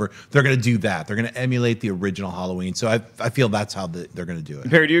scare or whatever, they're going to do that. They're going to emulate the original Halloween. So I feel that's how they're going to do it.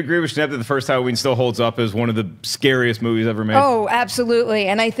 Perri, do you agree with Schnepp that the first Halloween still holds up as one of the scariest movies ever made? Oh, absolutely.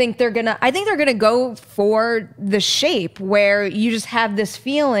 And I think they're gonna go for The Shape, where you just have this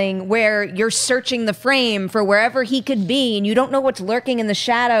feeling where you're searching the frame for wherever he could be, and you don't know what's lurking in the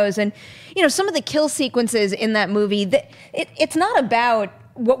shadows. And you know, some of the kill sequences in that movie, it's not about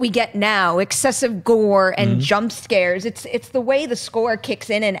what we get now, excessive gore and jump scares. It's the way the score kicks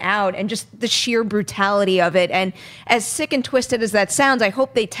in and out, and just the sheer brutality of it. And as sick and twisted as that sounds, I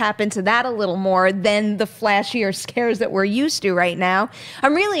hope they tap into that a little more than the flashier scares that we're used to right now.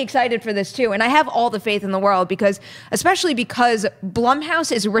 I'm really excited for this too, and I have all the faith in the world, especially because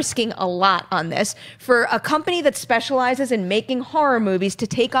Blumhouse is risking a lot on this. For a company that specializes in making horror movies to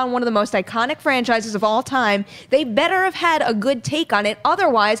take on one of the most iconic franchises of all time, they better have had a good take on it. Otherwise,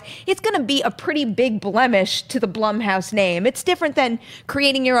 otherwise, it's going to be a pretty big blemish to the Blumhouse name. It's different than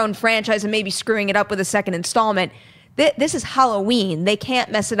creating your own franchise and maybe screwing it up with a second installment. This is Halloween. They can't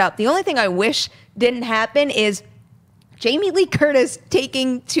mess it up. The only thing I wish didn't happen is Jamie Lee Curtis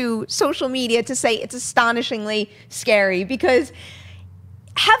taking to social media to say it's astonishingly scary, because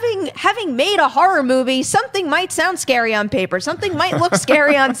having made a horror movie, something might sound scary on paper. Something might look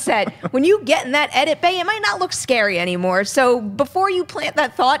scary on set. When you get in that edit bay, it might not look scary anymore. So before you plant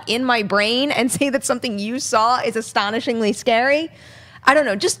that thought in my brain and say that something you saw is astonishingly scary, I don't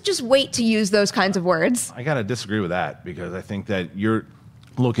know. Just wait to use those kinds of words. I gotta disagree with that, because I think that you're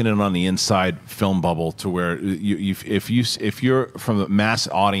looking at it on the inside film bubble, to where if you're from the mass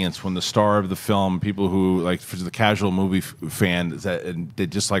audience, when the star of the film, people who like, for the casual movie fan that they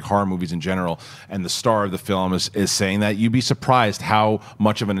just like horror movies in general, and the star of the film is saying that, you'd be surprised how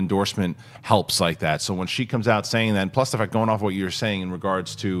much of an endorsement helps like that. So when she comes out saying that, and plus the fact, going off what you're saying in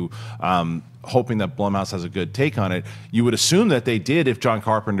regards to hoping that Blumhouse has a good take on it, you would assume that they did if John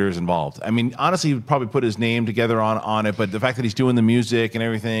Carpenter is involved. I mean, honestly, he would probably put his name together on it, but the fact that he's doing the music and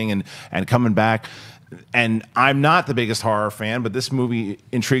everything and coming back, and I'm not the biggest horror fan, but this movie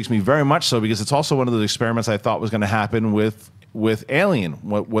intrigues me very much so, because it's also one of those experiments I thought was going to happen with Alien,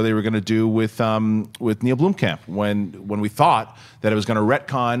 what they were going to do with Neil Blomkamp, when we thought that it was going to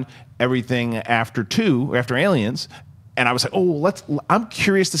retcon everything after Aliens. And I was like, I'm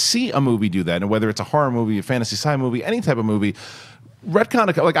curious to see a movie do that, and whether it's a horror movie, a fantasy sci movie, any type of movie.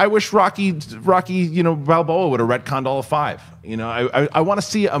 Retcon, like, I wish Rocky, Balboa would have retconned all of 5. I want to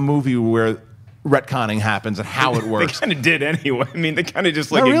see a movie where retconning happens and how it works. They kind of did anyway. I mean, they kind of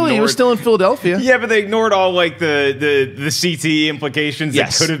just like ignored. He was still in Philadelphia. Yeah, but they ignored all like the CTE implications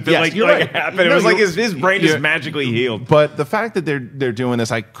that could have been happened. It was like his brain just magically healed. But the fact that they're doing this,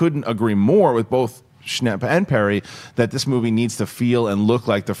 I couldn't agree more with both Schnepp and Perri, that this movie needs to feel and look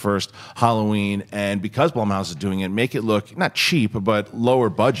like the first Halloween, and because Blumhouse is doing it, make it look not cheap but lower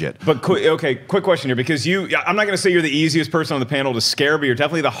budget. But quick question here, because I'm not going to say you're the easiest person on the panel to scare, but you're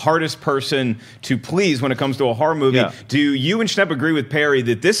definitely the hardest person to please when it comes to a horror movie. Yeah. Do you and Schnepp agree with Perri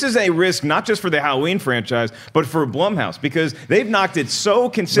that this is a risk not just for the Halloween franchise, but for Blumhouse, because they've knocked it so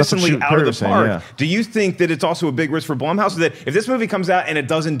consistently out of the park? Yeah. Do you think that it's also a big risk for Blumhouse, that if this movie comes out and it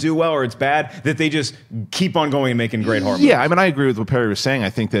doesn't do well or it's bad, that they just keep on going and making great horror movies? Yeah, I mean, I agree with what Perri was saying. I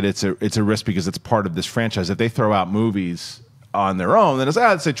think that it's a risk because it's part of this franchise. If they throw out movies on their own, then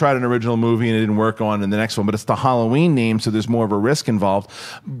it's they tried an original movie and it didn't work on in the next one, but it's the Halloween name, so there's more of a risk involved.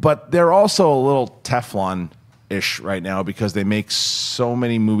 But they're also a little Teflon-ish right now, because they make so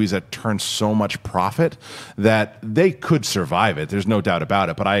many movies that turn so much profit that they could survive it. There's no doubt about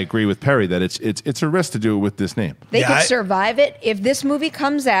it. But I agree with Perri that it's a risk to do it with this name. They could survive it if this movie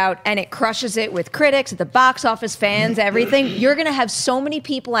comes out and it crushes it with critics, the box office, fans, everything. You're going to have so many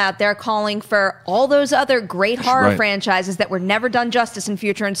people out there calling for all those other great horror franchises that were never done justice in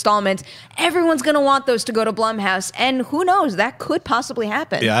future installments. Everyone's going to want those to go to Blumhouse, and who knows, that could possibly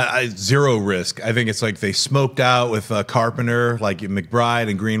happen. Yeah, zero risk. I think it's like they smoked out with Carpenter, like McBride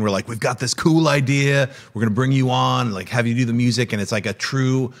and Green were like, we've got this cool idea, we're gonna bring you on, like have you do the music, and it's like a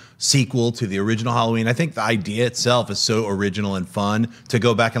true sequel to the original Halloween. I think the idea itself is so original and fun to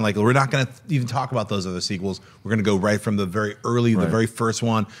go back and like, we're not gonna even talk about those other sequels, we're gonna go right from the very early, the very first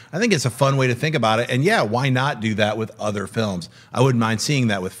one. I think it's a fun way to think about it, and yeah, why not do that with other films? I wouldn't mind seeing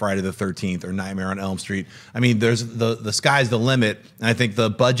that with Friday the 13th or Nightmare on Elm Street. I mean, there's the sky's the limit, and I think the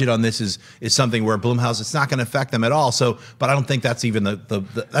budget on this is something where Blumhouse, it's not gonna affect them at all. So, but I don't think that's even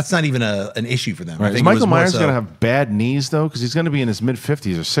that's not even an issue for them. Right. I think Michael Myers going to have bad knees though, because he's going to be in his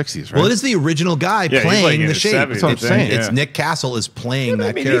mid-50s or 60s, right? Well, it is the original guy playing the shape. That's what I'm saying. It's Nick Castle is playing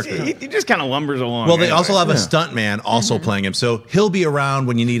that character. He just kind of lumbers along. Well, they also have a stuntman also playing him, so he'll be around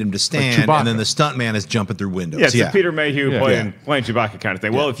when you need him to stand, and then the stuntman is jumping through windows. Yeah, it's the Peter Mayhew playing Chewbacca kind of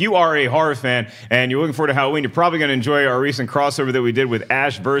thing. Well, if you are a horror fan and you're looking forward to Halloween, you're probably going to enjoy our recent crossover that we did with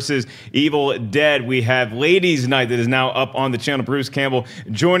Ash versus Evil Dead. We have Ladies Night that is now up on the channel. Bruce Campbell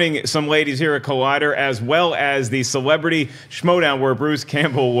joining some ladies here at Collider, as well as the Celebrity Schmodown, where Bruce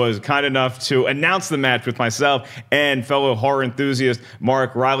Campbell was kind enough to announce the match with myself and fellow horror enthusiast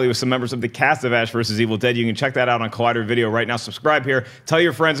Mark Riley with some members of the cast of Ash vs. Evil Dead. You can check that out on Collider Video right now. Subscribe here. Tell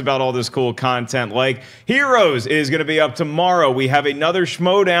your friends about all this cool content. Like Heroes is going to be up tomorrow. We have another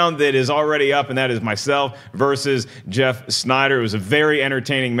Schmodown that is already up, and that is myself versus Jeff Snyder. It was a very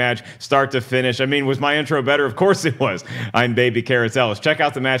entertaining match, start to finish. I mean, was my intro Hero better? Of course it was. I'm Baby Carrots Ellis. Check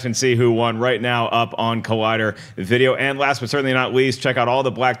out the match and see who won right now up on Collider Video. And last but certainly not least, check out all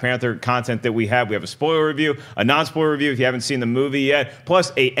the Black Panther content that we have. We have a spoiler review, a non-spoiler review if you haven't seen the movie yet,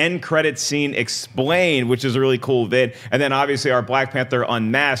 plus a end credit scene explained, which is a really cool vid. And then obviously our Black Panther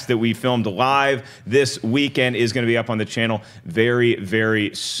Unmasked that we filmed live this weekend is going to be up on the channel very,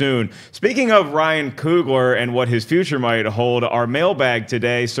 very soon. Speaking of Ryan Coogler and what his future might hold, our mailbag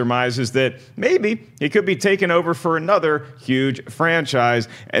today surmises that maybe he could be taken over for another huge franchise,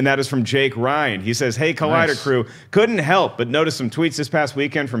 and that is from Jake Ryan. He says, hey, Collider crew, couldn't help but notice some tweets this past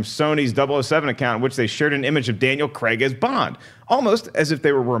weekend from Sony's 007 account in which they shared an image of Daniel Craig as Bond, almost as if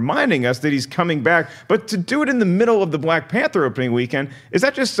they were reminding us that he's coming back. But to do it in the middle of the Black Panther opening weekend, is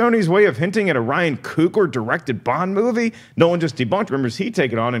that just Sony's way of hinting at a Ryan Coogler-directed Bond movie? Nolan just debunked rumors he'd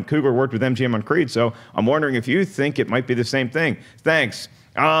taken on, and Coogler worked with MGM on Creed, so I'm wondering if you think it might be the same thing. Thanks.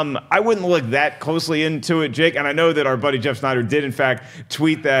 I wouldn't look that closely into it, Jake, and I know that our buddy Jeff Snyder did, in fact,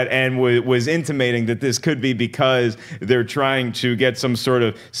 tweet that and was intimating that this could be because they're trying to get some sort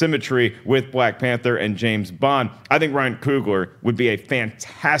of symmetry with Black Panther and James Bond. I think Ryan Coogler would be a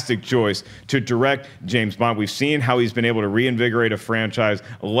fantastic choice to direct James Bond. We've seen how he's been able to reinvigorate a franchise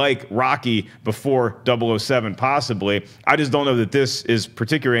like Rocky before 007, possibly. I just don't know that this is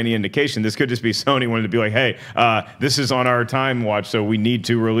particularly any indication. This could just be Sony wanting to be like, hey, this is on our time watch, so we need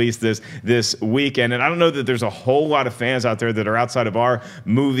to release this weekend. And I don't know that there's a whole lot of fans out there that are outside of our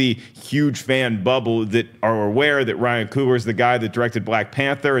movie huge fan bubble that are aware that Ryan Coogler is the guy that directed Black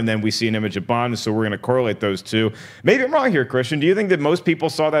Panther, and then we see an image of Bond, so we're going to correlate those two. Maybe I'm wrong here, Christian. Do you think that most people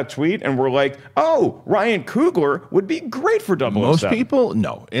saw that tweet and were like, oh, Ryan Coogler would be great for 007? Most people?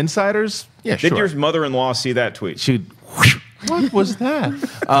 No. Insiders? Yeah, sure. Did your mother-in-law see that tweet? She'd... What was that?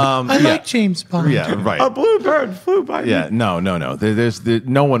 I like James Bond. Yeah, right. A blue bird flew by me. Yeah, no.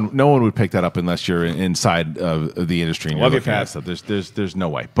 No one would pick that up unless you're inside of the industry and you're looking at stuff. There's no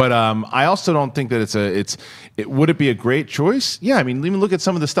way. But I also don't think that would it be a great choice? Yeah, I mean, even look at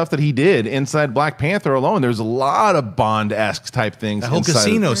some of the stuff that he did inside Black Panther alone. There's a lot of Bond-esque type things. The whole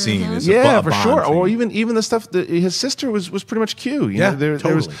casino scene is for sure. Or even the stuff that his sister was pretty much Q. You know,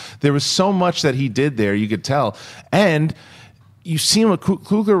 totally. There was so much that he did there. You could tell. And you see him with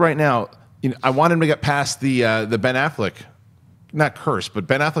Coogler right now. You know, I want him to get past the Ben Affleck, not curse, but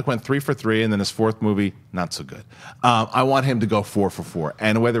Ben Affleck went 3 for 3, and then his fourth movie, not so good. I want him to go 4 for 4.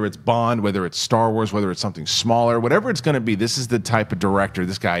 And whether it's Bond, whether it's Star Wars, whether it's something smaller, whatever it's going to be, this is the type of director.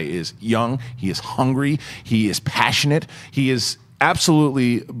 This guy is young. He is hungry. He is passionate. He is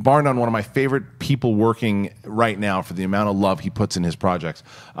absolutely, bar none, one of my favorite people working right now for the amount of love he puts in his projects.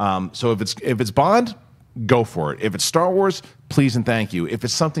 So if it's Bond, go for it. If it's Star Wars, please and thank you. If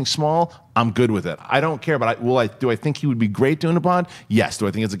it's something small, I'm good with it. I don't care, but do I think he would be great doing a Bond? Yes. Do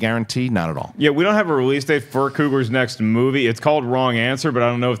I think it's a guarantee? Not at all. Yeah, we don't have a release date for Coogler's next movie. It's called Wrong Answer, but I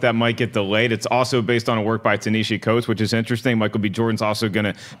don't know if that might get delayed. It's also based on a work by Ta-Nehisi Coates, which is interesting. Michael B. Jordan's also going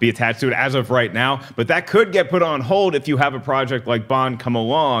to be attached to it as of right now, but that could get put on hold if you have a project like Bond come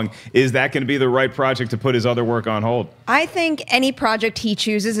along. Is that going to be the right project to put his other work on hold? I think any project he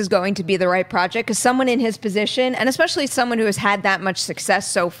chooses is going to be the right project, because someone in his position, and especially someone who has had that much success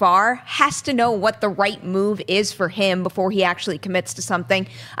so far, has to know what the right move is for him before he actually commits to something.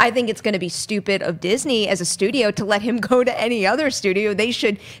 I think it's going to be stupid of Disney as a studio to let him go to any other studio. They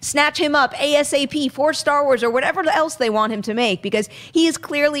should snatch him up ASAP for Star Wars or whatever else they want him to make, because he is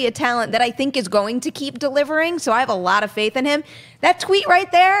clearly a talent that I think is going to keep delivering, so I have a lot of faith in him. That tweet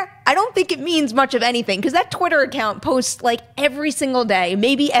right there, I don't think it means much of anything, because that Twitter account posts like every single day,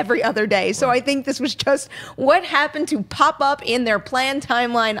 maybe every other day. So I think this was just what happened to pop up in their planned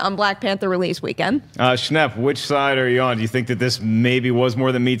timeline on Black Panther release weekend. Schnepp, which side are you on? Do you think that this maybe was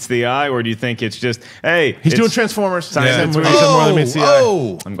more than meets the eye, or do you think it's just, hey, he's doing Transformers? More than meets the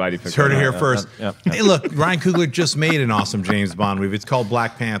eye. I'm glad you picked heard it here first. Hey, look, Ryan Coogler just made an awesome James Bond movie. It's called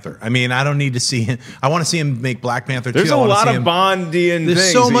Black Panther. I mean, I don't need to see him. I want to see him make Black Panther 2. There's a lot of Bondian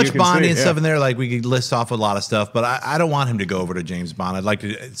There's things so much Bondian and stuff in there. Like, we could list off a lot of stuff, but I don't want him to go over to James Bond. I'd like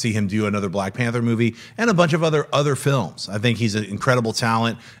to see him do another Black Panther movie and a bunch of other films. I think he's an incredible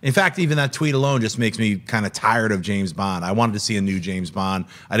talent. In fact, even that tweet alone just makes me kind of tired of James Bond. I wanted to see a new James Bond.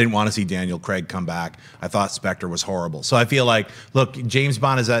 I didn't want to see Daniel Craig come back. I thought Spectre was horrible. So I feel like, look, James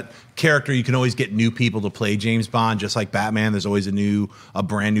Bond is that character. You can always get new people to play James Bond, just like Batman. There's always a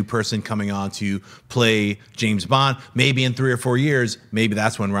brand new person coming on to play James Bond. Maybe in 3 or 4 years, maybe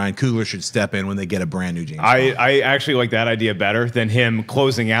that's when Ryan Coogler should step in when they get a brand new James Bond. I actually like that idea better than him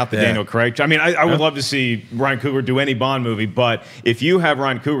closing out the Daniel Craig. I mean, I would love to see Ryan Coogler do any Bond movie, but if you have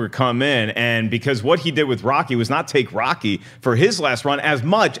Ryan Coogler come in, and because what he did with Rocky was not take Rocky for his last run as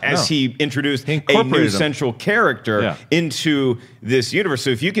much as he introduced a new central character into this universe. So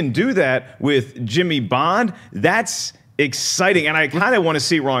if you can do that with Jimmy Bond, that's exciting. And I kind of want to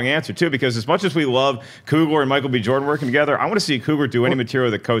see Wrong Answer too, because as much as we love Coogler and Michael B. Jordan working together, I want to see Coogler do any material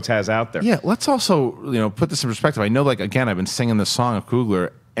that Coates has out there. Yeah, let's also put this in perspective. I know, like, again, I've been singing this song of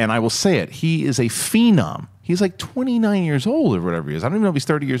Coogler, and I will say it, he is a phenom. He's like 29 years old or whatever he is. I don't even know if he's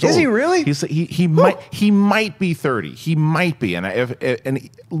 30 years old. Is he really? He might be 30. He might be. And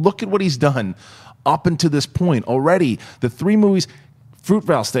look at what he's done up until this point already. The 3 movies,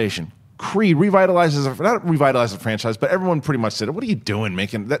 Fruitvale Station, Creed, not revitalizes the franchise, but everyone pretty much said, "What are you doing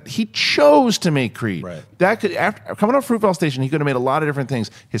making that?" He chose to make Creed. Right. That could, after coming off Fruitvale Station, he could have made a lot of different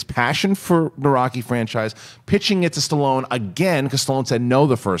things. His passion for the Rocky franchise, pitching it to Stallone again because Stallone said no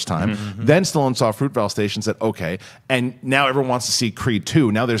the first time. Then Stallone saw Fruitvale Station, said okay, and now everyone wants to see Creed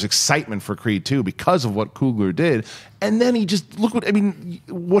 2. Now there's excitement for Creed 2 because of what Coogler did, and then he just what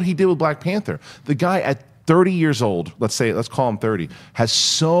he did with Black Panther. The guy at 30 years old, let's call him 30, has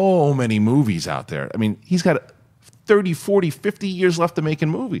so many movies out there. I mean, he's got 30, 40, 50 years left to making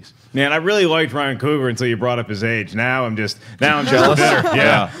movies. Man, I really liked Ryan Coogler until you brought up his age. Now I'm jealous.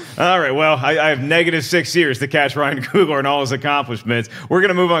 Yeah. All right, well, I have -6 years to catch Ryan Coogler and all his accomplishments. We're going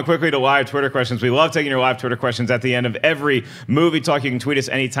to move on quickly to live Twitter questions. We love taking your live Twitter questions at the end of every Movie Talk. You can tweet us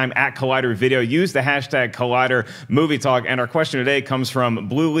anytime at Collider Video. Use the hashtag Collider Movie Talk. And our question today comes from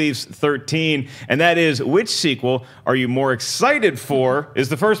Blue Leafs 13, and that is, which sequel are you more excited for, is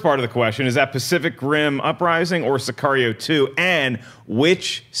the first part of the question. Is that Pacific Rim Uprising or Sicario 2, and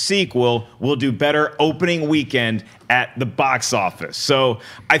which sequel will do better opening weekend at the box office? So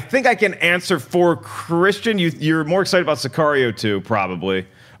I think I can answer for Kristian. You're more excited about Sicario 2 probably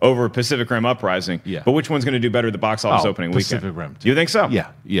over Pacific Rim Uprising. Yeah. But which one's going to do better at the box office opening weekend? Pacific Rim 2. You think so? Yeah.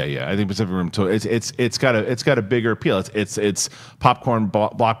 I think Pacific Rim 2. It's got a bigger appeal. It's popcorn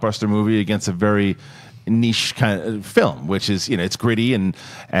blockbuster movie against a very niche kind of film, which is, it's gritty and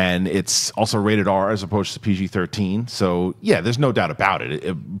it's also rated R as opposed to PG-13. So yeah, there's no doubt about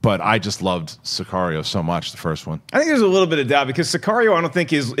it. But I just loved Sicario so much, the first one. I think there's a little bit of doubt because Sicario, I don't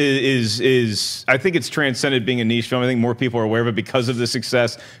think is I think it's transcended being a niche film. I think more people are aware of it because of the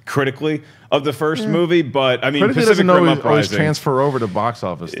success critically of the first movie. But I mean, Pacific doesn't always transfer over to box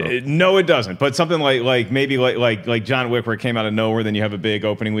office though. No, it doesn't. But something like John Wick, where it came out of nowhere, then you have a big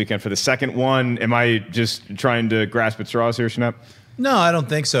opening weekend for the second one. Am I just trying to grasp at straws here, Schnepp? No, I don't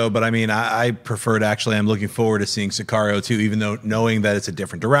think so. But I mean, I preferred actually. I'm looking forward to seeing Sicario 2, even though knowing that it's a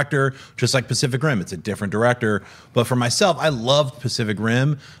different director, just like Pacific Rim, it's a different director. But for myself, I loved Pacific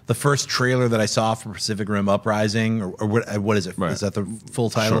Rim. The first trailer that I saw for Pacific Rim Uprising, or what is it? Right. Is that the full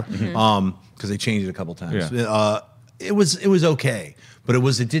title? Sure. Because they changed it a couple times. Yeah. It was okay. But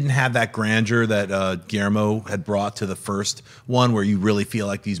it didn't have that grandeur that Guillermo had brought to the first one, where you really feel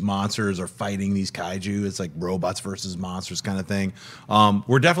like these monsters are fighting these kaiju. It's like robots versus monsters kind of thing.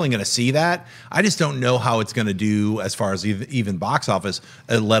 We're definitely going to see that. I just don't know how it's going to do as far as even box office,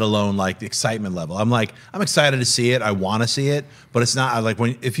 let alone like the excitement level. I'm excited to see it. I want to see it, but it's not like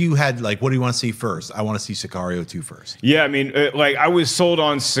if you had like, what do you want to see first? I want to see Sicario 2 first. Yeah, I mean, I was sold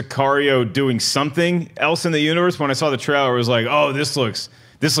on Sicario doing something else in the universe. When I saw the trailer, I was like, oh, this looks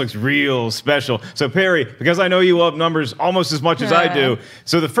real special. So Perri, because I know you love numbers almost as much as I do.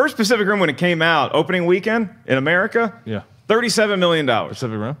 So the first Pacific Rim, when it came out, opening weekend in America, $37 million.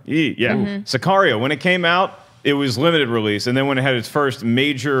 Pacific Rim? Yeah. Sicario, when it came out, it was limited release. And then when it had its first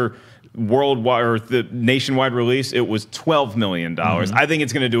major worldwide or the nationwide release, it was $12 million. I think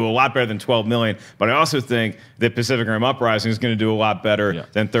it's going to do a lot better than $12 million, but I also think that Pacific Rim Uprising is going to do a lot better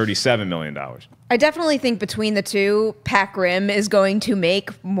than $37 million. I definitely think between the two, Pac Rim is going to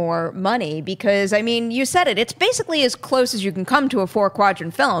make more money because, I mean, you said it. It's basically as close as you can come to a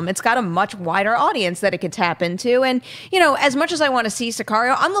 4-quadrant film. It's got a much wider audience that it could tap into. And, as much as I want to see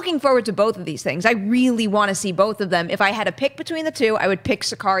Sicario, I'm looking forward to both of these things. I really want to see both of them. If I had to pick between the two, I would pick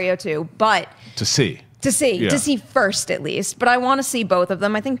Sicario 2. But to see first at least. But I want to see both of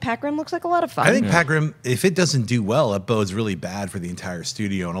them. I think Pac Rim looks like a lot of fun. I think Pac Rim, if it doesn't do well, it bodes really bad for the entire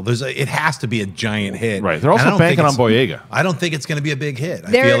studio. And it has to be a giant hit. Right. They're also banking on Boyega. I don't think it's going to be a big hit.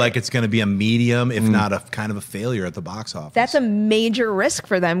 I feel like it's going to be a medium, if not a kind of a failure at the box office. That's a major risk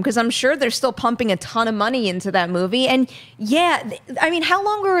for them because I'm sure they're still pumping a ton of money into that movie. And I mean, how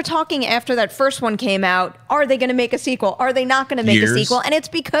long were we talking after that first one came out? Are they going to make a sequel? Are they not going to make a sequel? And it's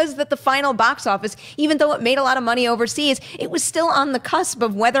because that the final box office, even even though it made a lot of money overseas, it was still on the cusp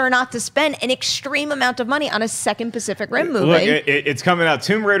of whether or not to spend an extreme amount of money on a second Pacific Rim movie. Look, it's coming out.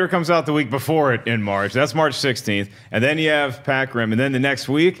 Tomb Raider comes out the week before it in March. That's March 16th. And then you have Pac Rim. And then the next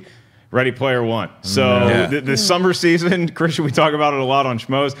week, Ready Player One. So the summer season, Christian, we talk about it a lot on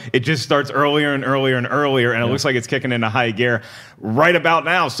Schmoes. It just starts earlier and earlier and earlier, and it looks like it's kicking into high gear right about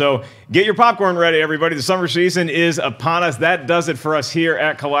now. So get your popcorn ready, everybody. The summer season is upon us. That does it for us here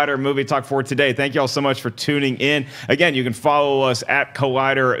at Collider Movie Talk for today. Thank you all so much for tuning in. Again, you can follow us at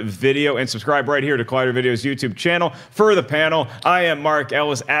Collider Video and subscribe right here to Collider Video's YouTube channel. For the panel, I am Mark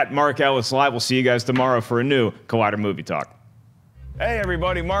Ellis at Mark Ellis Live. We'll see you guys tomorrow for a new Collider Movie Talk. Hey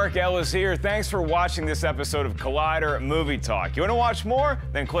everybody, Mark Ellis here. Thanks for watching this episode of Collider Movie Talk. You want to watch more?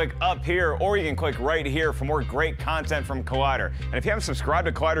 Then click up here, or you can click right here for more great content from Collider. And if you haven't subscribed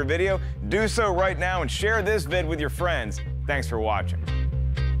to Collider Video, do so right now and share this vid with your friends. Thanks for watching.